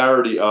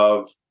circularity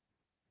of,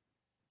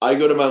 I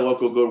go to my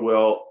local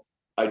Goodwill,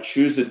 I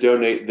choose to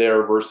donate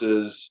there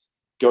versus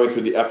going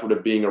through the effort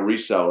of being a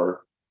reseller.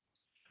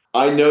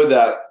 I know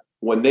that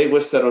when they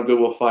list that on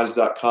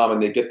GoodwillFinds.com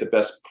and they get the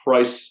best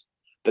price,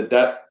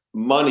 that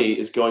money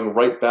is going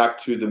right back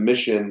to the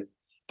mission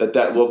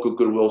that local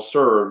Goodwill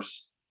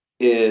serves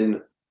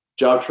in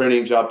job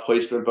training, job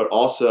placement, but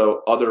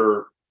also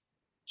other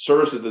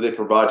services that they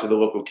provide to the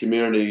local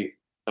community,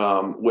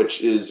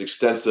 which is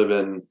extensive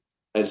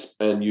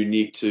and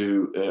unique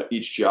to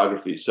each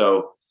geography.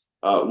 So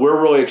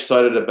we're really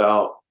excited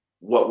about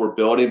what we're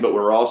building, but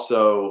we're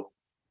also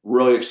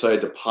really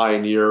excited to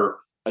pioneer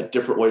a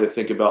different way to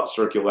think about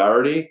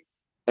circularity.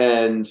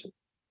 And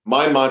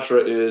my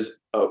mantra is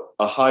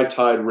a high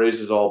tide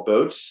raises all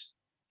boats.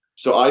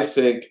 So I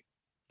think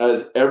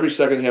as every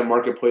secondhand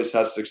marketplace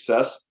has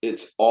success,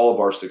 it's all of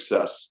our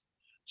success.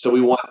 So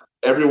we want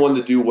everyone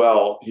to do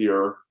well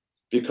here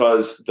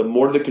because the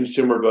more the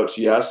consumer votes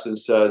yes and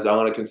says, I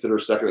want to consider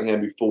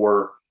secondhand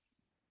before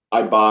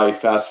I buy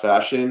fast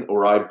fashion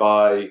or I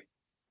buy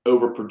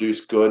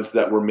overproduced goods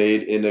that were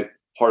made in a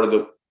part of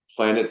the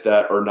planet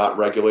that are not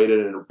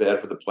regulated and are bad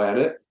for the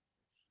planet,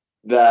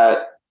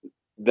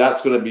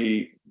 that's going to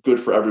be good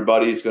for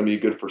everybody. It's going to be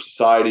good for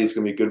society. It's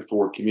going to be good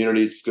for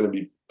communities. It's going to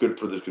be good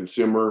for the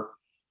consumer.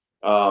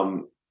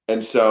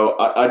 And so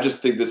I just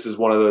think this is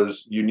one of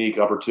those unique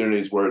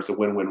opportunities where it's a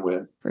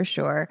win-win-win. For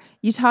sure.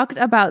 You talked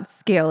about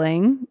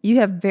scaling. You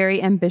have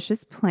very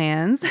ambitious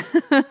plans.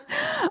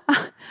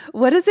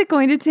 What is it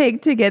going to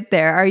take to get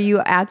there? Are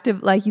you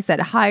active, like you said,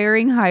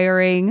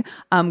 hiring,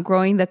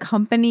 growing the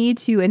company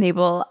to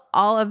enable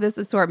all of this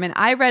assortment?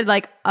 I read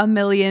like 1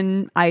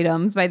 million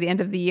items by the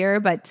end of the year,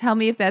 but tell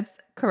me if that's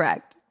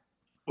correct.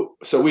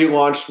 So we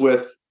launched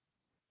with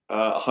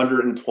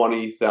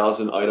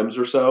 120,000 items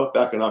or so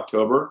back in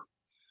October.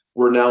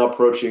 We're now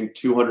approaching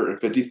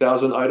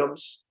 250,000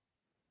 items.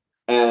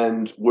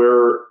 And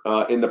we're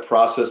in the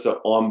process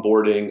of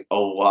onboarding a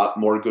lot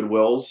more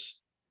Goodwills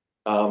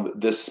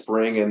this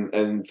spring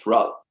and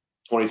throughout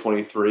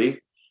 2023,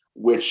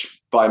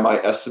 which by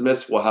my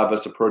estimates will have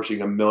us approaching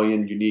 1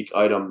 million unique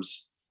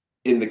items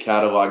in the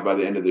catalog by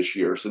the end of this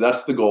year. So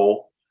that's the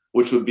goal,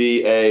 which would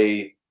be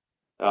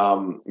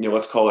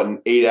let's call it an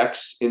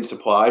 8x in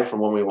supply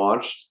from when we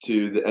launched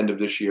to the end of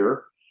this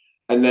year.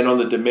 And then on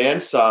the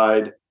demand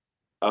side,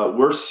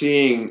 we're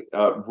seeing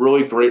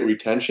really great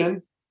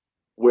retention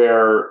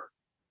where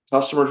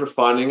customers are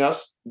finding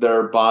us,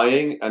 they're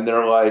buying, and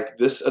they're like,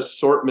 this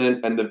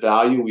assortment and the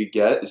value we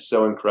get is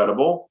so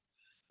incredible.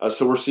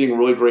 So we're seeing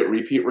really great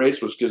repeat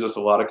rates, which gives us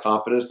a lot of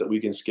confidence that we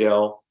can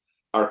scale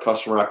our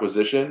customer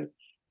acquisition.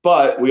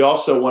 But we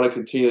also want to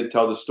continue to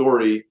tell the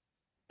story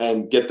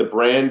and get the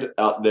brand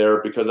out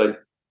there because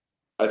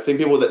I think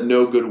people that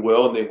know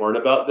Goodwill and they learn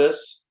about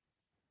this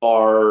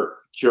are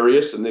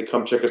curious and they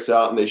come check us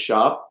out and they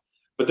shop.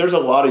 But there's a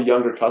lot of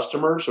younger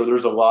customers or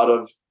there's a lot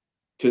of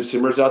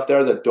consumers out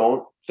there that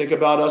don't think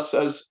about us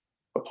as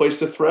a place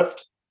to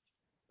thrift.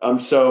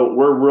 So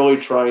we're really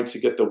trying to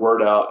get the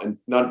word out and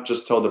not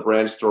just tell the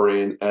brand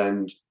story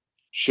and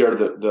share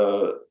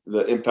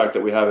the impact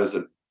that we have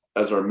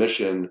as our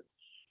mission,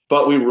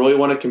 but we really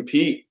want to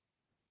compete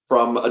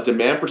from a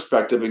demand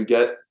perspective and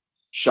get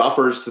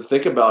shoppers to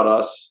think about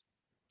us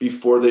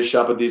before they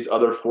shop at these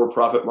other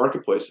for-profit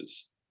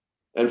marketplaces,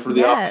 and for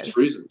the obvious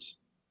reasons.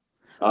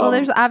 Well,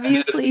 there's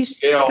obviously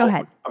go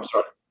ahead. I'm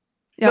sorry.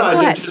 No, go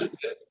ahead.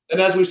 And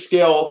as we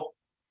scale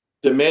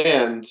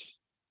demand,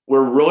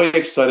 we're really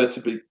excited to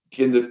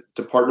begin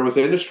to partner with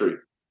the industry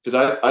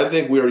because I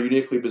think we are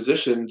uniquely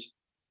positioned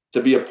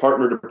to be a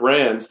partner to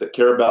brands that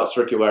care about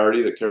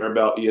circularity, that care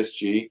about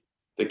ESG,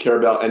 that care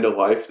about end of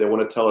life. They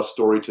want to tell a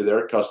story to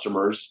their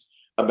customers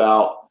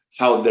about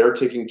how they're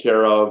taking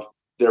care of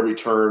their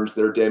returns,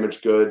 their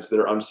damaged goods,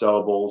 their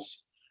unsellables,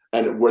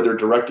 and where they're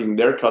directing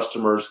their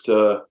customers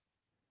to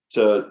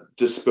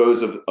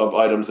dispose of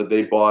items that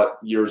they bought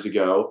years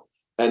ago.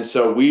 And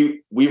so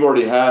we've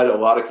already had a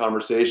lot of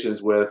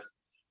conversations with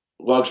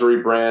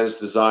luxury brands,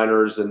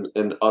 designers,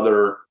 and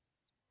other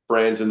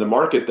brands in the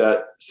market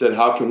that said,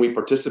 how can we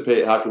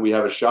participate? How can we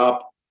have a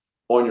shop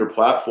on your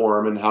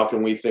platform? And how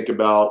can we think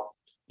about,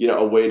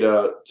 a way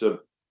to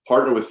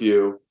partner with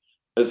you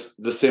as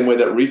the same way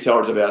that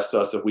retailers have asked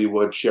us if we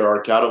would share our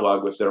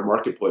catalog with their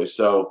marketplace.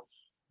 So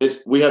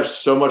we have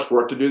so much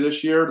work to do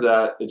this year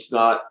that it's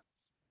not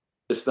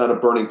a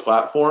burning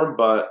platform,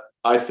 but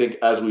I think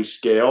as we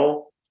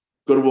scale,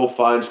 Goodwill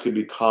Finds could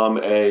become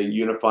a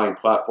unifying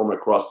platform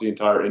across the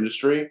entire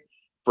industry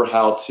for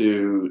how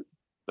to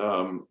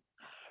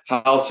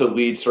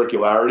lead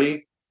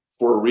circularity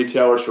for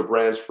retailers, for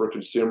brands, for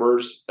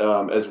consumers,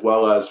 as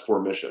well as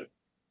for mission.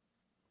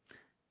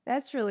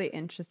 That's really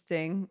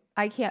interesting.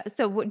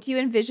 So do you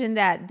envision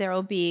that there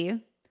will be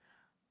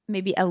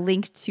maybe a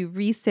link to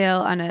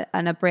resale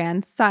on a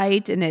brand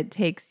site and it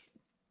takes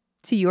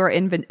to your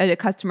a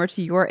customer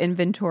to your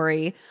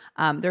inventory,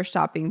 they're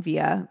shopping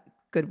via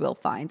Goodwill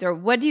Finds? Or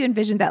what do you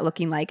envision that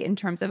looking like in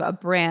terms of a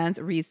brand's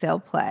resale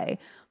play?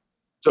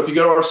 So if you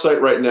go to our site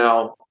right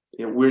now,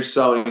 we're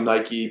selling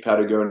Nike,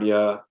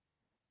 Patagonia,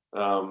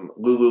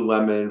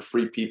 Lululemon,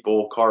 Free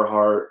People,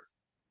 Carhartt,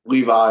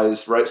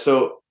 Levi's, right?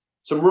 So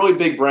some really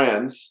big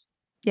brands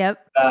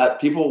that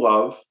people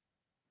love.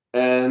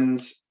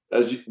 And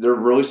they're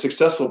really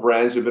successful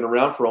brands who've been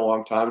around for a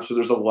long time. So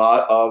there's a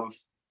lot of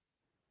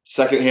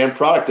secondhand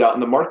product out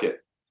in the market.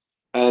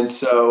 And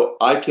so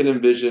I can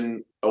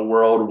envision a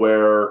world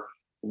where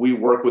we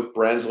work with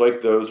brands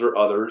like those or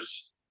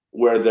others,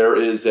 where there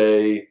is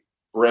a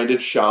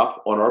branded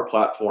shop on our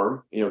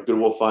platform,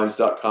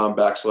 goodwillfinds.com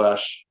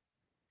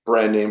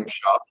 /brand name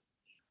shop,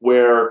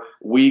 where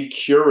we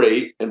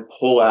curate and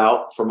pull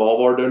out from all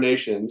of our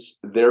donations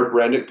their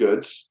branded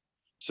goods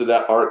so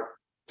that our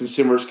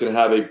consumers can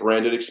have a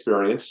branded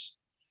experience,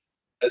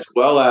 as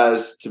well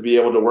as to be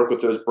able to work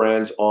with those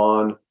brands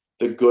on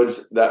the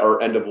goods that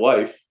are end of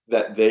life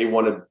that they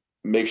want to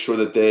make sure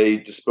that they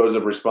dispose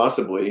of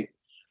responsibly,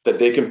 that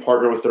they can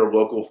partner with their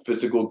local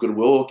physical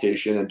Goodwill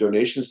location and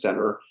donation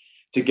center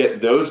to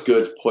get those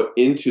goods put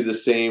into the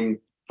same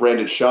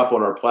branded shop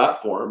on our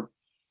platform,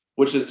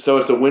 so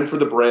it's a win for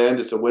the brand,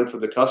 it's a win for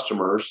the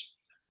customers,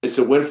 it's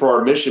a win for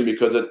our mission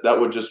because that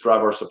would just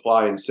drive our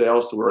supply and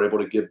sales, so we're able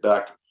to give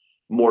back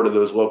more to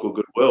those local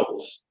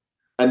Goodwills.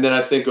 And then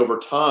I think over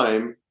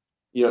time,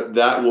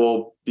 that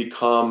will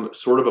become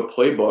sort of a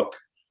playbook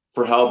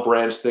for how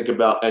brands think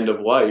about end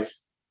of life,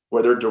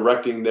 where they're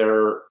directing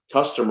their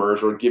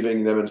customers or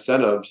giving them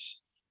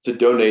incentives to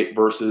donate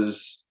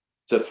versus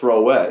to throw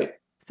away.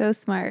 So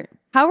smart.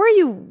 How are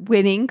you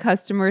winning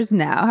customers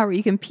now? How are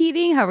you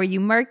competing? How are you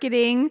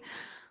marketing?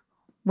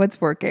 What's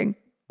working?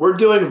 We're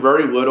doing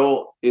very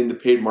little in the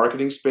paid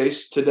marketing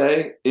space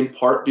today, in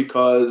part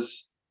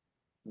because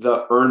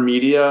the earned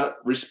media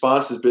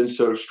response has been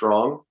so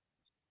strong.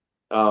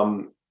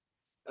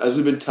 As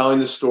we've been telling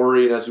the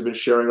story and as we've been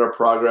sharing our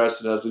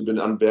progress and as we've been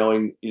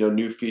unveiling,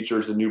 new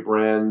features and new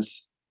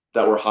brands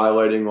that we're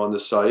highlighting on the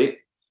site,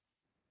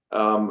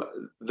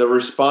 the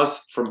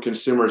response from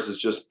consumers has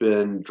just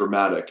been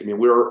dramatic. I mean,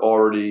 we're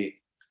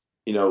already,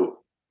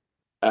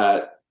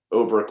 at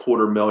over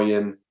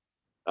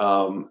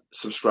 250,000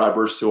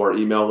 subscribers to our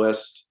email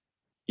list,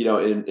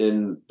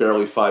 in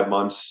barely 5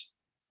 months.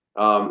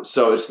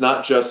 So it's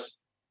not just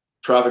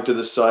traffic to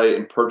the site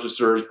and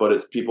purchasers, but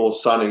it's people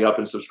signing up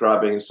and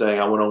subscribing and saying,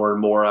 I want to learn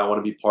more. I want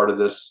to be part of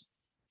this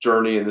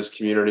journey in this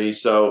community.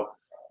 So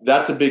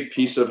that's a big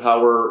piece of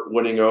how we're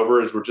winning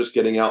over, is we're just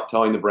getting out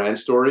telling the brand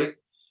story.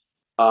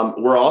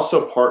 We're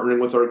also partnering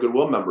with our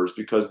Goodwill members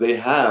because they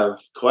have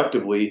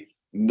collectively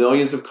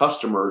millions of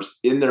customers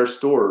in their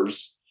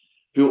stores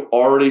who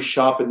already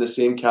shop in the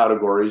same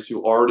categories,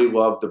 who already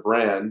love the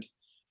brand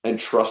and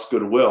trust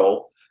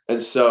Goodwill.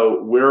 And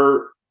so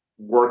we're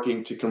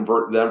working to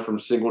convert them from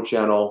single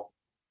channel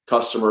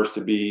customers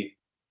to be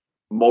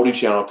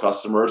multi-channel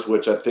customers,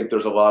 which I think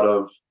there's a lot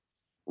of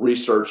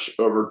research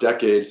over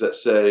decades that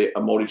say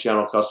a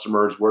multi-channel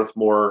customer is worth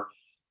more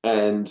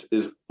and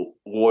is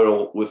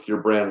loyal with your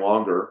brand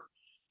longer.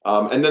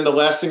 And then the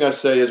last thing I'd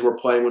say is we're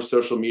playing with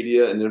social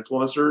media and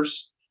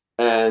influencers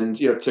and,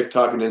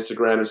 TikTok and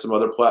Instagram and some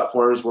other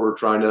platforms where we're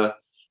trying to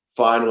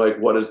find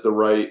what is the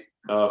right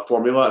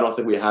formula. I don't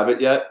think we have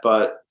it yet,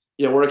 but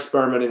we're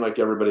experimenting like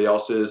everybody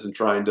else is and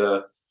trying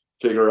to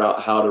figure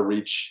out how to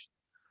reach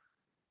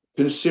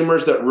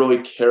consumers that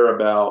really care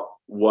about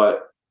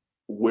what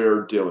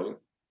we're doing.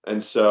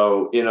 And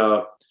so in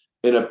a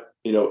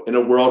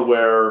world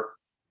where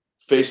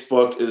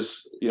Facebook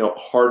is,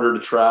 harder to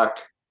track,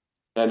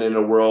 and in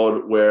a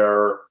world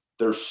where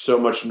there's so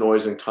much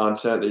noise and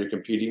content that you're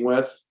competing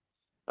with,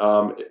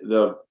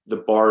 the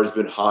bar has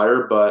been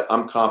higher, but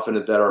I'm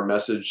confident that our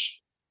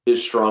message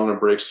is strong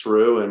and breaks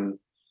through. And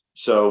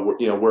so,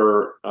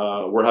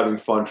 we're having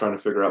fun trying to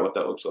figure out what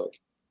that looks like.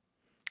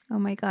 Oh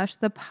my gosh,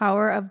 the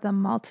power of the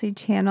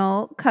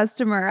multi-channel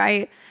customer.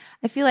 I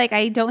feel like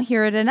I don't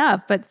hear it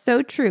enough, but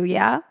so true.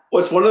 Yeah.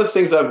 Well, it's one of the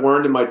things I've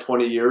learned in my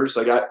 20 years.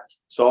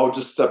 So I'll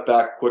just step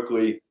back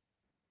quickly.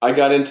 I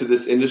got into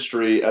this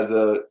industry as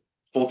a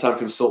full-time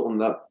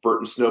consultant at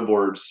Burton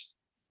Snowboards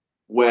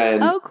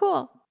Oh,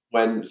 cool.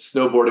 when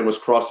snowboarding was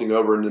crossing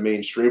over into the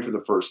mainstream for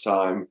the first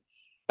time.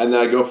 And then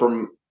I go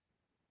from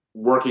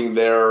working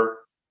there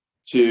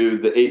to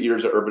the 8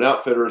 years at Urban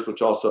Outfitters,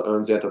 which also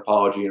owns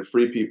Anthropologie and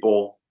Free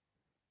People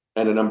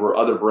and a number of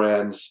other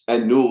brands,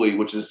 and Nuuly,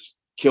 which is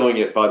killing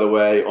it, by the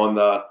way, on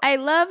the... I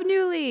love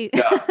Nuuly.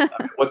 Yeah,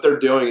 what they're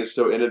doing is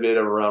so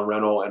innovative around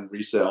rental and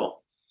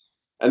resale.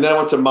 And then I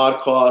went to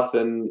ModCloth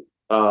and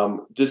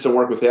did some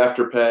work with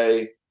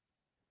Afterpay,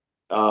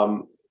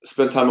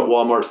 spent time at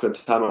Walmart,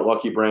 spent time at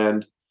Lucky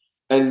Brand.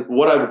 And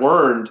what I've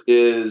learned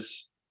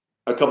is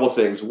a couple of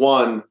things.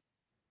 One,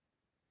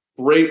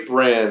 great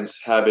brands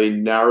have a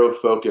narrow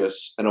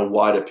focus and a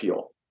wide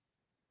appeal.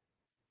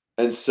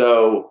 And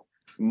so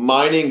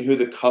mining who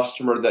the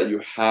customer that you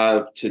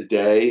have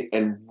today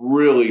and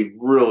really,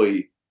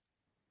 really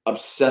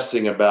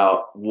obsessing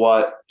about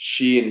what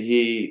she and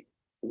he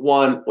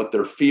want, what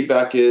their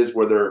feedback is,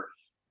 where they're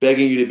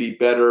begging you to be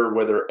better,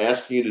 where they're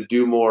asking you to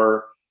do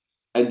more,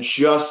 and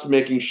just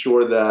making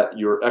sure that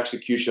your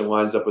execution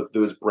lines up with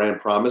those brand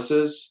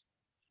promises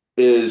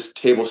is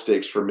table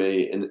stakes for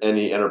me in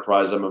any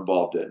enterprise I'm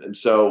involved in. And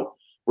so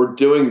we're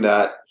doing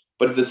that.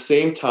 But at the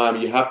same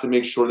time, you have to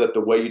make sure that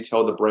the way you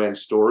tell the brand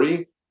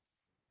story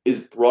is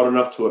broad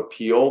enough to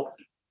appeal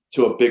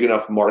to a big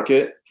enough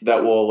market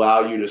that will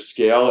allow you to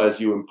scale as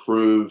you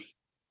improve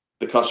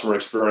the customer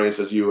experience,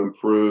 as you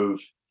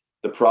improve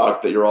the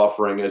product that you're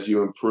offering, as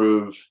you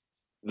improve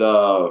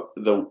the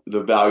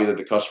value that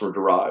the customer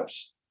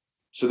derives.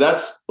 So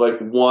that's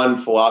one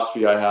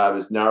philosophy I have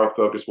is narrow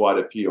focus, wide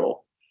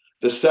appeal.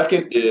 The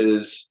second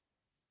is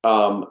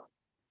don't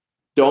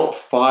don't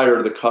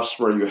fire the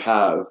customer you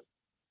have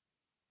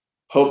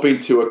hoping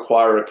to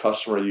acquire a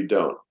customer you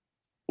don't,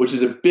 which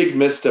is a big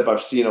misstep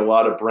I've seen a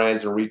lot of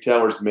brands and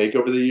retailers make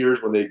over the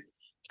years when they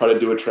try to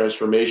do a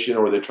transformation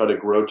or they try to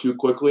grow too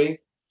quickly.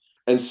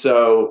 And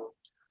so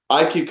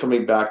I keep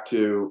coming back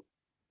to,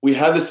 we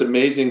have this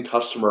amazing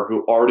customer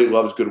who already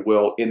loves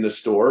Goodwill in the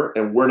store,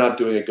 and we're not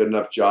doing a good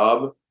enough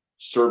job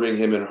serving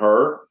him and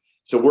her.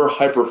 So we're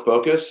hyper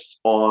focused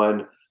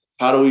on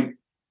how do we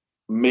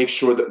make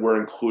sure that we're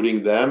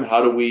including them?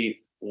 How do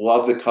we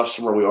love the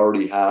customer we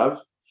already have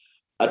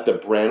at the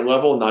brand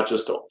level, not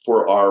just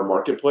for our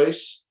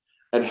marketplace?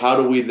 And how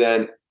do we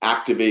then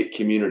activate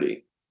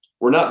community?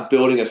 We're not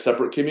building a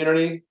separate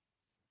community,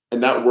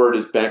 and that word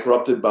is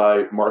bankrupted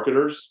by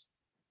marketers,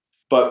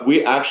 but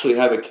we actually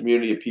have a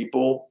community of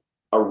people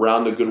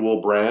around the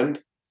Goodwill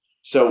brand.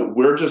 So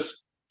we're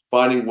just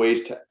finding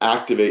ways to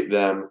activate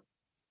them,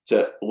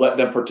 to let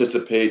them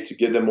participate, to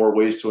give them more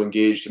ways to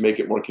engage, to make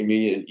it more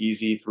convenient and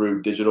easy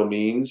through digital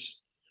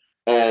means.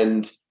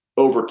 And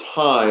over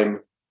time,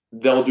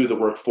 they'll do the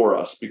work for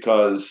us,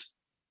 because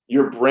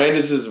your brand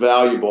is as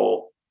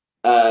valuable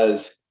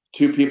as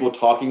two people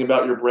talking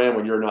about your brand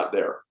when you're not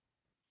there.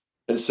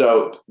 And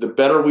so the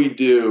better we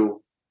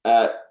do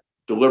at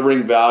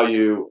delivering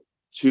value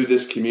to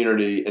this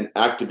community and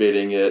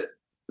activating it,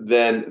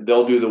 then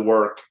they'll do the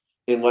work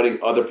in letting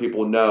other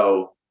people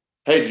know,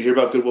 hey, did you hear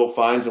about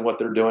GoodwillFinds and what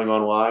they're doing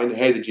online?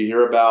 Hey, did you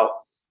hear about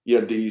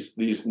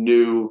these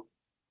new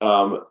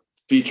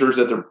features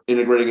that they're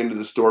integrating into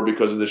the store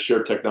because of the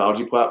shared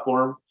technology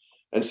platform?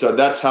 And so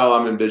that's how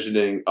I'm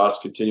envisioning us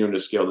continuing to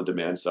scale the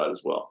demand side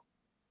as well.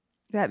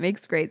 That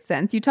makes great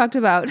sense. You talked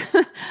about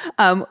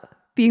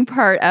being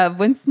part of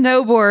when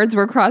snowboards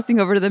were crossing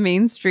over to the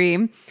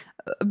mainstream.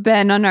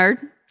 Ben, on our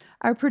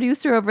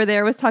producer over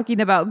there, was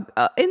talking about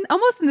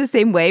almost in the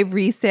same way,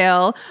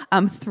 resale,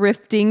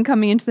 thrifting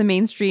coming into the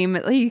mainstream.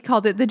 He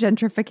called it the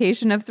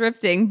gentrification of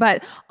thrifting.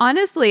 But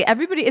honestly,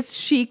 everybody, it's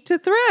chic to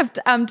thrift.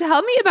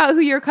 Tell me about who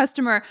your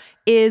customer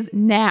is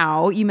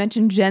now. You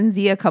mentioned Gen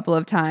Z a couple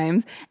of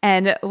times,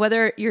 and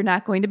whether you're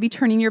not going to be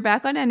turning your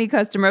back on any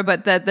customer,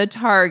 but the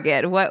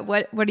target. What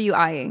are you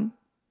eyeing?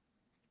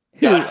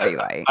 Who are you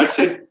eyeing?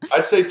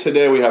 I'd say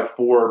today we have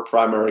 4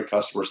 primary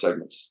customer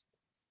segments.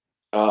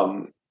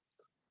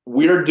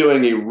 We're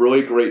doing a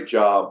really great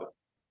job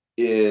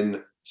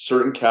in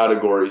certain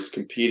categories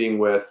competing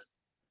with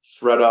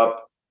ThredUp,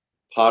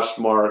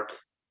 Poshmark,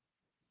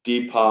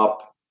 Depop,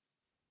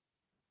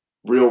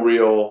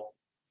 RealReal,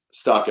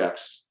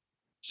 StockX.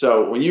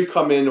 So when you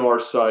come into our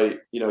site,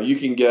 you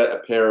can get a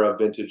pair of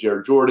vintage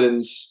Air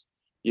Jordans.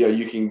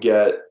 You can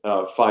get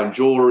fine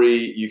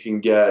jewelry. You can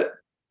get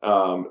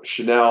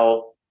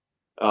Chanel.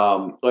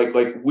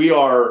 Like we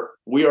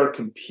are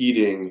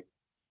competing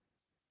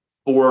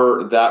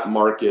for that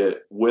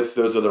market with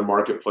those other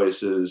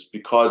marketplaces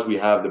because we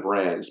have the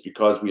brands,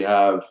 because we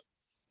have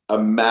a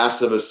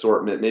massive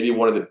assortment, maybe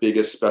one of the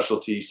biggest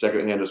specialty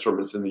secondhand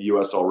assortments in the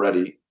US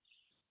already,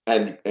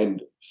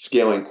 and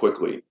scaling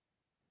quickly.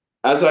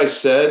 As I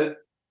said,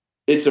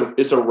 it's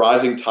a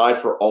rising tide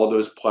for all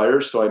those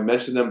players. So I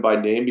mentioned them by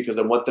name because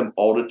I want them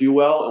all to do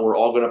well, and we're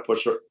all going to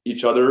push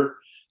each other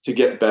to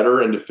get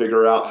better and to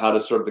figure out how to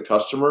serve the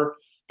customer,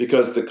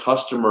 because the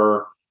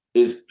customer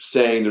is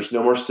saying there's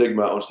no more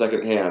stigma on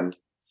secondhand,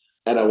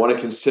 and I want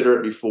to consider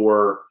it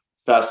before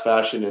fast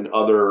fashion and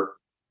other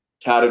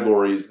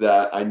categories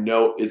that I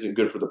know isn't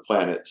good for the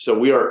planet. So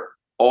we are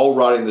all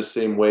riding the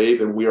same wave,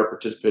 and we are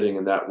participating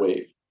in that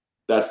wave.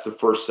 That's the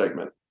first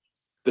segment.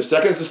 The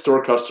second is the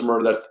store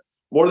customer. That's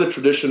more the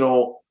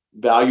traditional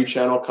value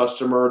channel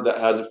customer that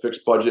has a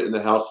fixed budget in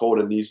the household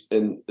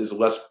and is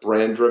less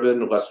brand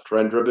driven, less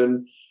trend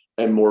driven,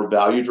 and more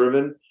value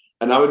driven.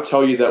 And I would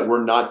tell you that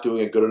we're not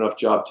doing a good enough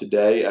job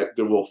today at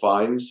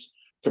GoodwillFinds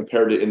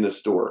compared to in the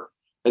store.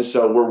 And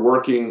so we're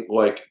working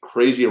like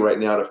crazy right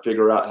now to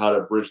figure out how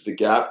to bridge the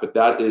gap. But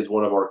that is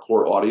one of our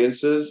core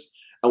audiences.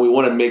 And we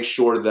want to make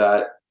sure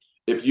that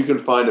if you can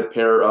find a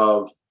pair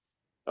of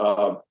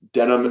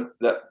denim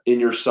that in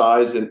your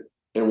size in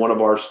one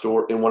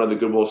of the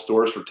Goodwill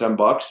stores for $10,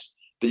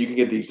 that you can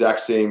get the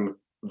exact same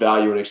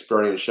value and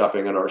experience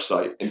shopping on our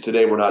site. And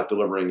today we're not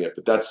delivering it,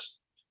 but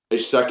that's a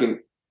second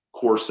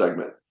core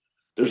segment.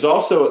 There's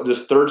also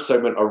this third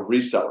segment of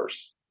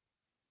resellers.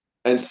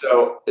 And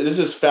so this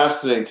is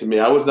fascinating to me.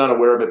 I was not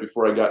aware of it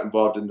before I got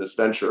involved in this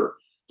venture,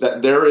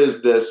 that there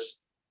is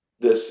this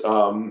you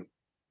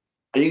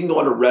can go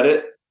onto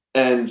Reddit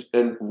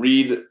and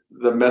read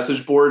the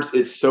message boards.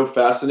 It's so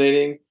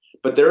fascinating.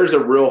 But there is a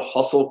real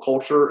hustle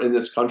culture in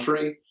this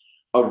country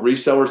of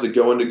resellers that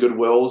go into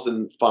Goodwills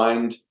and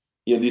find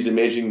these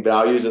amazing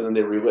values, and then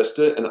they relist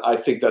it. And I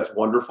think that's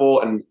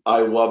wonderful. And I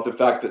love the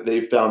fact that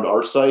they found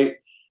our site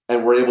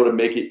and we're able to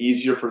make it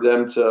easier for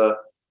them to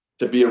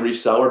be a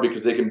reseller,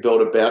 because they can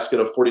build a basket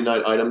of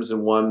 49 items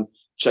in one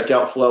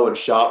checkout flow and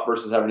shop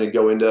versus having to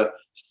go into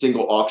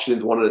single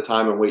auctions one at a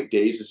time and wait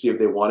days to see if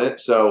they want it.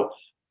 So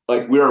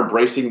like we're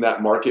embracing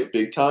that market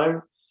big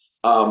time.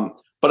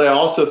 But I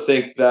also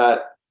think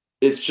that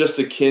it's just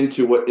akin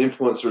to what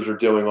influencers are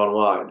doing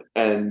online.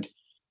 And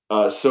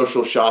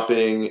social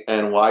shopping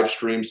and live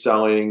stream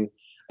selling.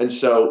 And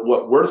so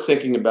what we're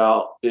thinking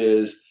about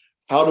is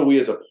how do we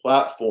as a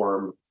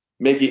platform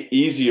make it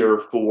easier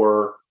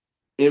for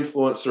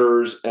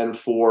influencers and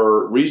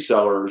for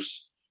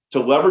resellers to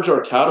leverage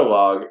our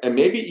catalog and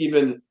maybe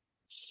even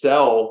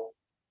sell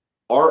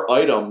our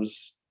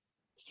items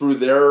through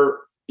their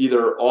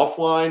either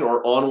offline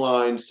or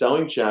online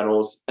selling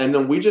channels. And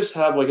then we just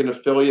have like an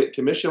affiliate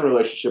commission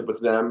relationship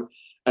with them.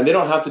 And they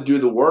don't have to do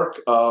the work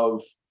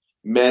of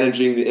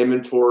managing the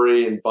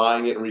inventory and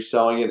buying it and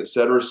reselling it, et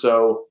cetera.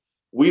 So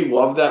we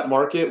love that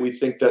market. We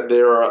think that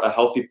they're a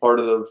healthy part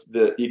of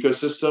the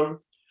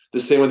ecosystem. The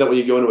same way that when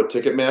you go into a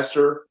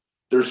Ticketmaster,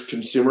 there's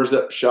consumers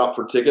that shop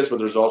for tickets, but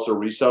there's also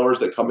resellers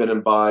that come in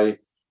and buy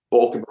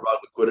bulk and provide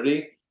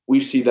liquidity. We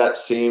see that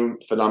same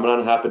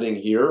phenomenon happening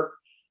here.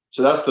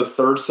 So that's the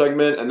third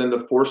segment. And then the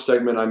fourth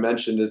segment I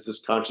mentioned is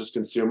this conscious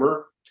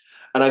consumer.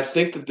 And I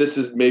think that this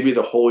is maybe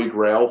the holy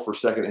grail for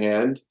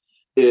secondhand,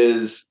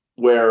 is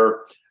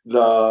where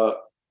the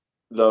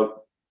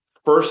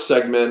first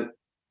segment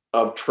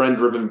of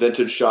trend-driven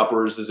vintage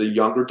shoppers is a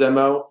younger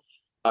demo.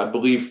 I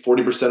believe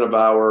 40% of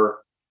our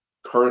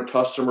current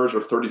customers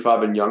are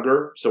 35 and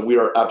younger. So we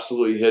are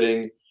absolutely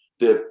hitting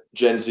the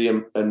Gen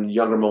Z and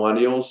younger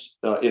millennials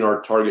in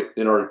our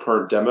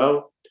current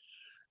demo.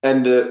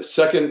 And the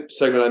second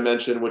segment I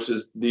mentioned, which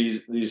is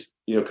these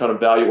kind of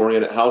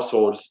value-oriented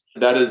households,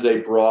 that is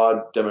a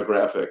broad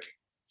demographic.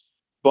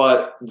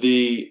 But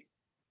the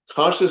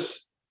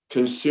conscious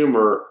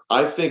consumer,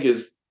 I think,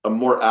 is a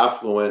more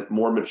affluent,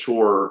 more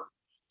mature,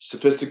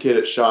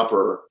 sophisticated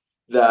shopper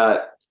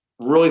that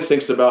really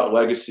thinks about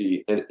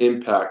legacy and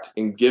impact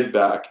and give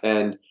back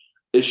and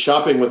is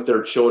shopping with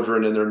their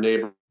children and their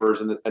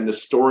neighbors, and the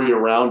story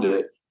around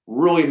it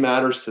really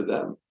matters to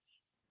them.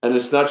 And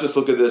it's not just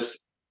look at this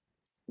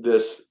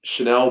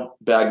Chanel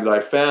bag that I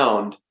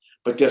found,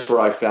 but guess where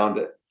I found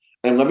it?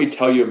 And let me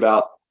tell you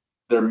about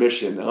their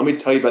mission. And let me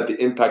tell you about the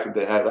impact that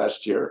they had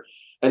last year.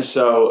 And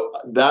so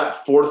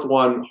that fourth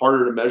one,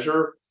 harder to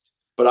measure,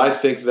 but I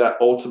think that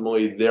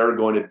ultimately they're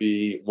going to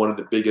be one of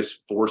the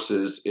biggest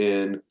forces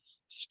in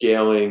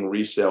scaling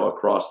resale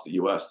across the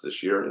US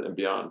this year and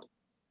beyond.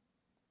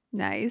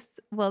 Nice.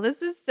 Well,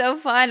 this is so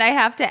fun. I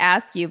have to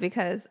ask you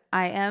because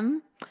I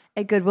am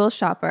a Goodwill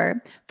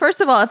shopper.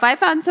 First of all, if I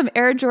found some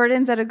Air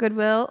Jordans at a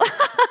Goodwill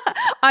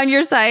on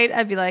your site,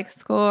 I'd be like,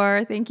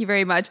 score, thank you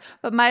very much.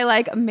 But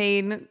my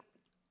main,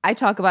 I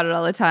talk about it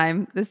all the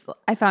time.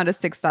 I found a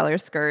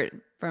 $6 skirt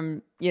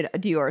from a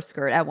Dior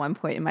skirt at one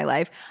point in my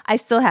life. I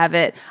still have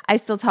it. I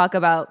still talk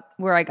about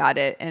where I got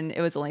it, and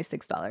it was only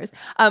 $6.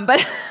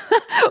 But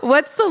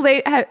what's the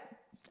late?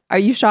 Are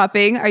you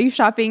shopping? Are you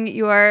shopping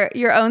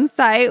your own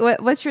site?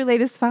 What's your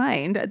latest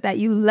find that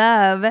you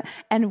love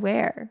and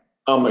where?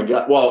 Oh my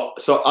God. Well,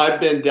 so I've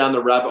been down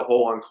the rabbit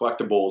hole on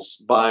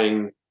collectibles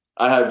buying.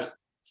 I have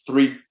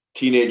 3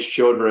 teenage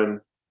children,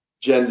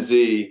 Gen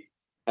Z,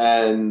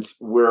 and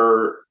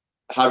we're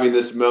having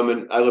this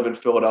moment. I live in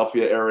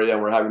Philadelphia area,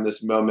 and we're having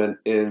this moment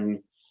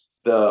in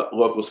the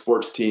local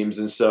sports teams.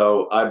 And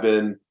so I've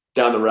been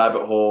down the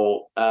rabbit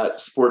hole at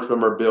sports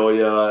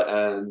memorabilia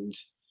and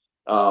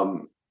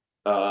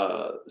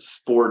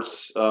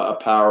sports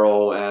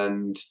apparel,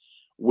 and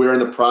we're in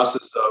the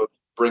process of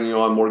bringing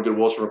on more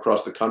Goodwills from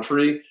across the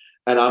country.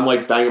 And I'm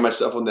like banging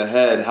myself on the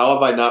head. How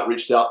have I not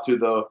reached out to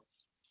the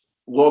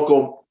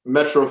local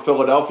Metro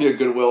Philadelphia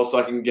Goodwill so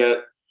I can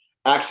get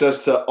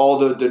access to all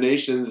the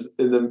donations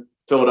in the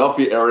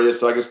Philadelphia area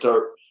so I can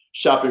start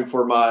shopping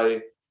for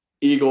my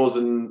Eagles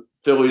and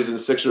Phillies and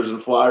Sixers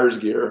and Flyers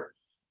gear.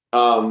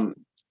 And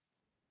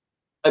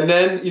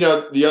then,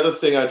 the other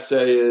thing I'd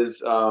say is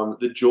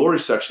the jewelry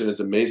section is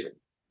amazing.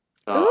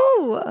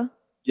 Ooh.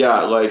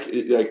 Yeah,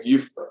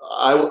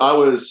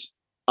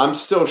 I'm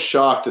still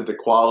shocked at the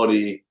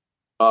quality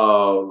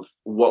of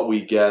what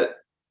we get.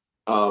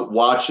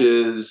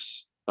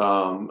 Watches,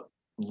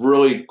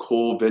 really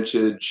cool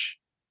vintage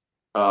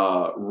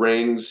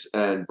rings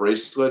and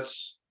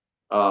bracelets,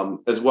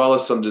 as well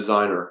as some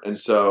designer. And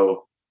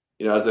so,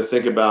 as I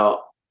think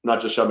about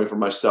not just shopping for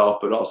myself,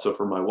 but also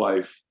for my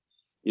wife,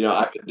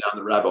 I've been down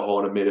the rabbit hole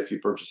and have made a few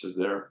purchases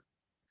there.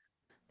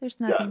 There's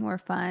nothing more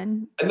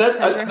fun. And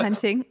treasure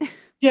hunting.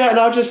 Yeah, and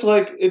I'm just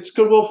like, it's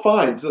Goodwill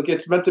Finds. Like,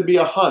 it's meant to be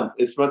a hunt.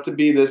 It's meant to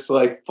be this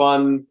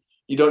fun.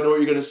 You don't know what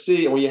you're going to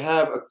see, and when you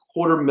have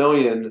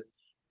 250,000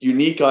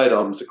 unique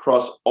items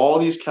across all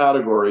these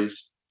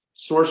categories,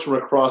 sourced from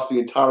across the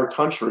entire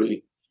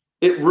country,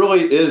 it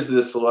really is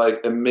this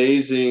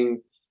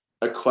amazing,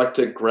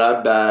 eclectic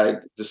grab bag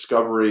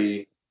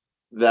discovery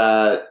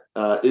that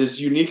is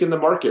unique in the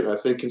market. I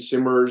think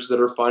consumers that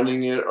are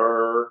finding it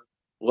are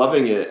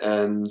loving it,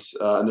 and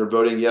they're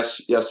voting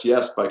yes, yes,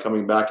 yes by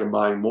coming back and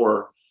buying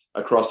more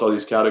across all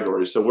these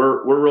categories. So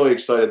we're really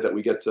excited that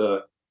we get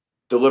to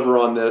deliver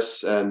on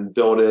this and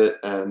build it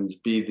and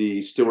be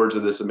the stewards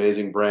of this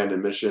amazing brand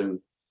and mission.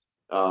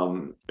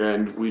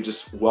 And we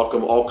just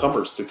welcome all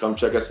comers to come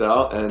check us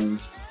out, and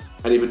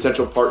any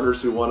potential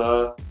partners who want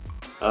to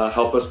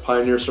help us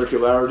pioneer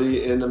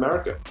circularity in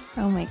America.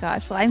 Oh my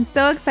gosh. Well, I'm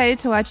so excited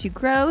to watch you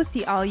grow,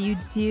 see all you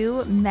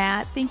do.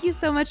 Matt, thank you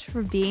so much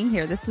for being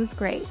here. This was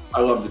great.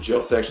 I loved it,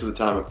 Jill. Thanks for the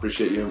time. I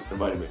appreciate you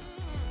inviting me.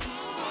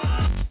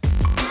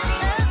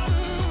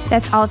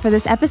 That's all for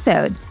this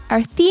episode.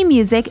 Our theme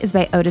music is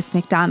by Otis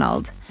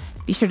McDonald.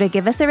 Be sure to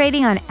give us a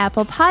rating on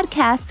Apple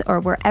Podcasts or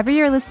wherever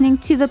you're listening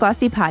to the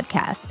Glossy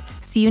Podcast.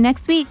 See you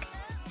next week.